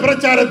இந்த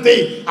பிரச்சாரத்தை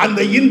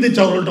அந்த இந்து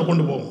சகோதரர்கள்ட்ட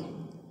கொண்டு போவோம்.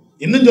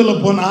 இன்னும் சொல்ல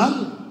போனால்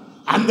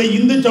அந்த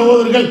இந்து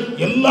சகோதரர்கள்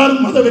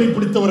எல்லாரும் மதவெறி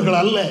பிடித்தவர்கள்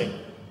அல்ல.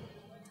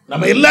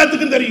 நம்ம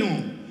எல்லாத்துக்கும் தெரியும்.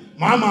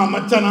 மாமா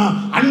மச்சனா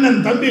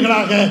அண்ணன்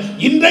தம்பிகளாக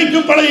இன்றைக்கு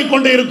பழகி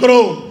கொண்டே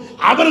இருக்கிறோம்.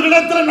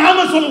 அவர்களிடத்தில்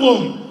நாம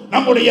சொல்வோம்,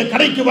 நம்முடைய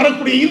கடைக்கு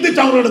வரக்கூடிய இந்து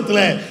சகோதரரிடத்துல,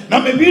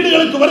 நம்ம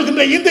வீடுகளுக்கு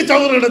வருகின்ற இந்து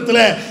சகோதரரிடத்துல,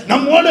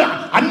 நம்மோடு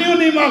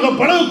அந்யோன்யமாக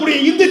பழகக்கூடிய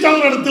இந்து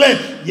சகோதரரிடத்துல,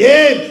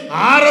 ஏன்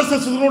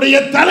RSS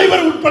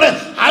தலைவர் உட்பட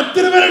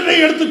அத்தனை பேரை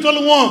எடுத்து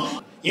சொல்லுவோம்.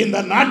 இந்த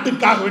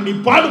நாட்டுக்காக வேண்டி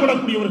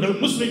பாடுபடக்கூடியவர்கள்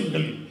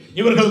முஸ்லிம்கள்.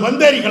 இவர்கள்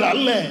வந்தேரிகள்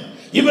அல்ல,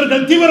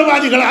 இவர்கள்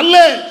தீவிரவாதிகள் அல்ல,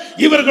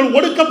 இவர்கள்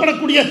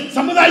ஒடுக்கப்படக்கூடிய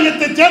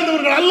சமுதாயத்தை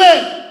சேர்ந்தவர்கள் அல்ல,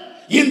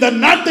 இந்த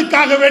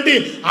நாட்டுக்காக வேண்டி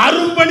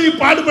அரும்பணி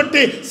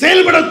பாடுபட்டு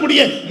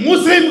செயல்படக்கூடிய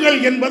முஸ்லிம்கள்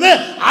என்பதை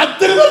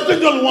அத்தனை பேருக்கு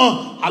சொல்லுவோம்.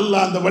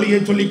 அல்லாஹ் அந்த வழியை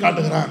சொல்லி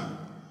காட்டுகிறான்.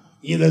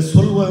 இதை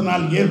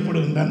சொல்வதனால்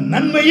ஏற்படுகின்ற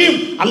நன்மையும்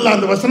அல்லாஹ்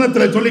அந்த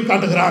வசனத்தில் சொல்லி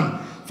காட்டுகிறான்.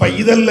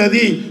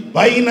 ஃபைதல்லதி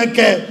பைனக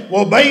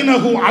வ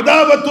பைனஹு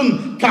அதாவத்துன்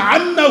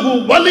கஅன்னஹு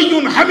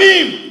வலியுன்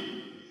ஹமீம்.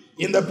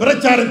 இந்த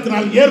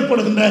பிரச்சாரத்தினால்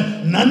ஏற்படுகின்ற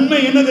நன்மை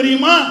என்ன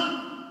தெரியுமா?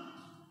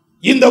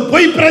 இந்த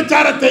பொய்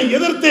பிரச்சாரத்தை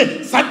எதிர்த்து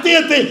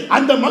சத்தியத்தை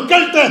அந்த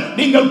மக்கள்கிட்ட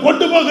நீங்கள்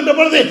கொண்டு போகின்ற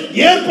பொழுது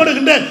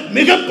ஏற்படுகின்ற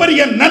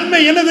மிகப்பெரிய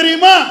நன்மை என்ன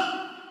தெரியுமா?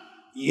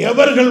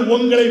 எவர்கள்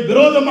உங்களை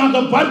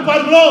விரோதமாக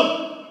பார்ப்பார்களோ,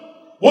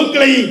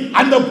 உங்களை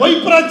அந்த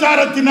பொய்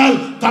பிரச்சாரத்தினால்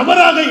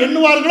தவறாக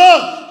எண்ணுவார்களோ,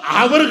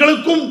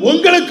 அவர்களுக்கும்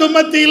உங்களுக்கும்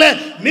மத்தியில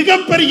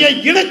மிகப்பெரிய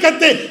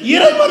இணக்கத்தை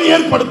இறைவன்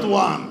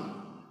ஏற்படுத்துவான்.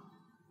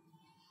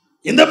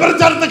 இந்த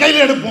பிரச்சாரத்தை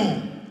கையில் எடுப்போம்,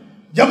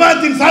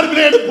 ஜமாத்தின்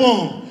சார்பில்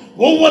எடுப்போம்,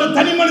 ஒவ்வொரு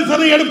தனி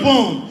மனுஷனை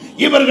எடுப்போம்.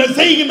 இவர்கள்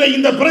செய்கின்ற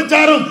இந்த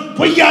பிரச்சாரம்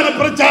பொய்யான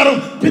பிரச்சாரம்,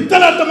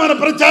 பித்தலாட்டமான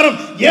பிரச்சாரம்,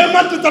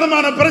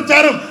 ஏமாற்றுத்தனமான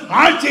பிரச்சாரம்,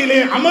 ஆட்சியிலே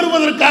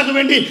அமர்வதற்காக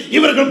வேண்டி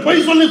இவர்கள்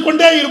பொய் சொல்லிக்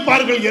கொண்டே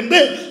இருப்பார்கள் என்று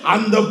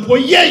அந்த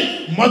பொய்யை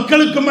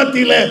மக்களுக்கு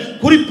மத்தியில,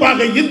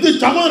 குறிப்பாக இந்து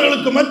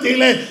சகோதரர்களுக்கு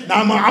மத்தியில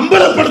நாம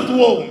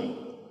அம்பலப்படுத்துவோம்.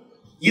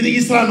 இது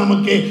இஸ்லாம்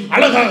நமக்கு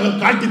அழகாக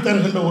காட்டி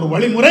தருகின்ற ஒரு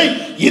வழிமுறை.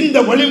 இந்த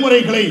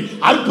வழிமுறைகளை,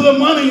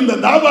 அற்புதமான இந்த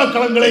தாவா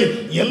களங்களை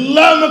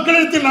எல்லா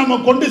மக்களிடத்தில்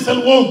நாம கொண்டு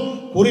செல்வோம்.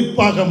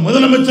 குறிப்பாக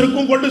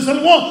முதலமைச்சருக்கும் கொண்டு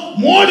செல்வோம்,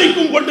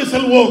 மோடிக்கும் கொண்டு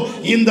செல்வோம்.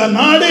 இந்த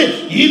நாடு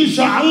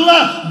இன்ஷா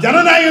அல்லாஹ்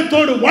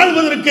ஜனநாயகத்தோடு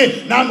வாழ்வதற்கு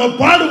நாம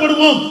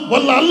பாடுபடுவோம்.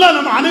 வல்ல அல்லாஹ்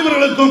நம்ம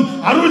அனைவர்களுக்கும்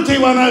அருள்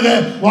செய்வானாக.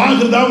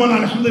 வாஹிர் தாவானா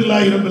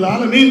அல்ஹம்துலில்லாஹி ரப்பில்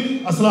ஆலமீன்.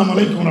 அஸ்ஸலாமு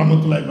அலைக்கும்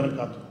வரஹ்மத்துல்லாஹி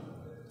வபரகாத்துஹு.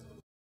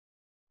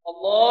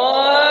 அல்லாஹ்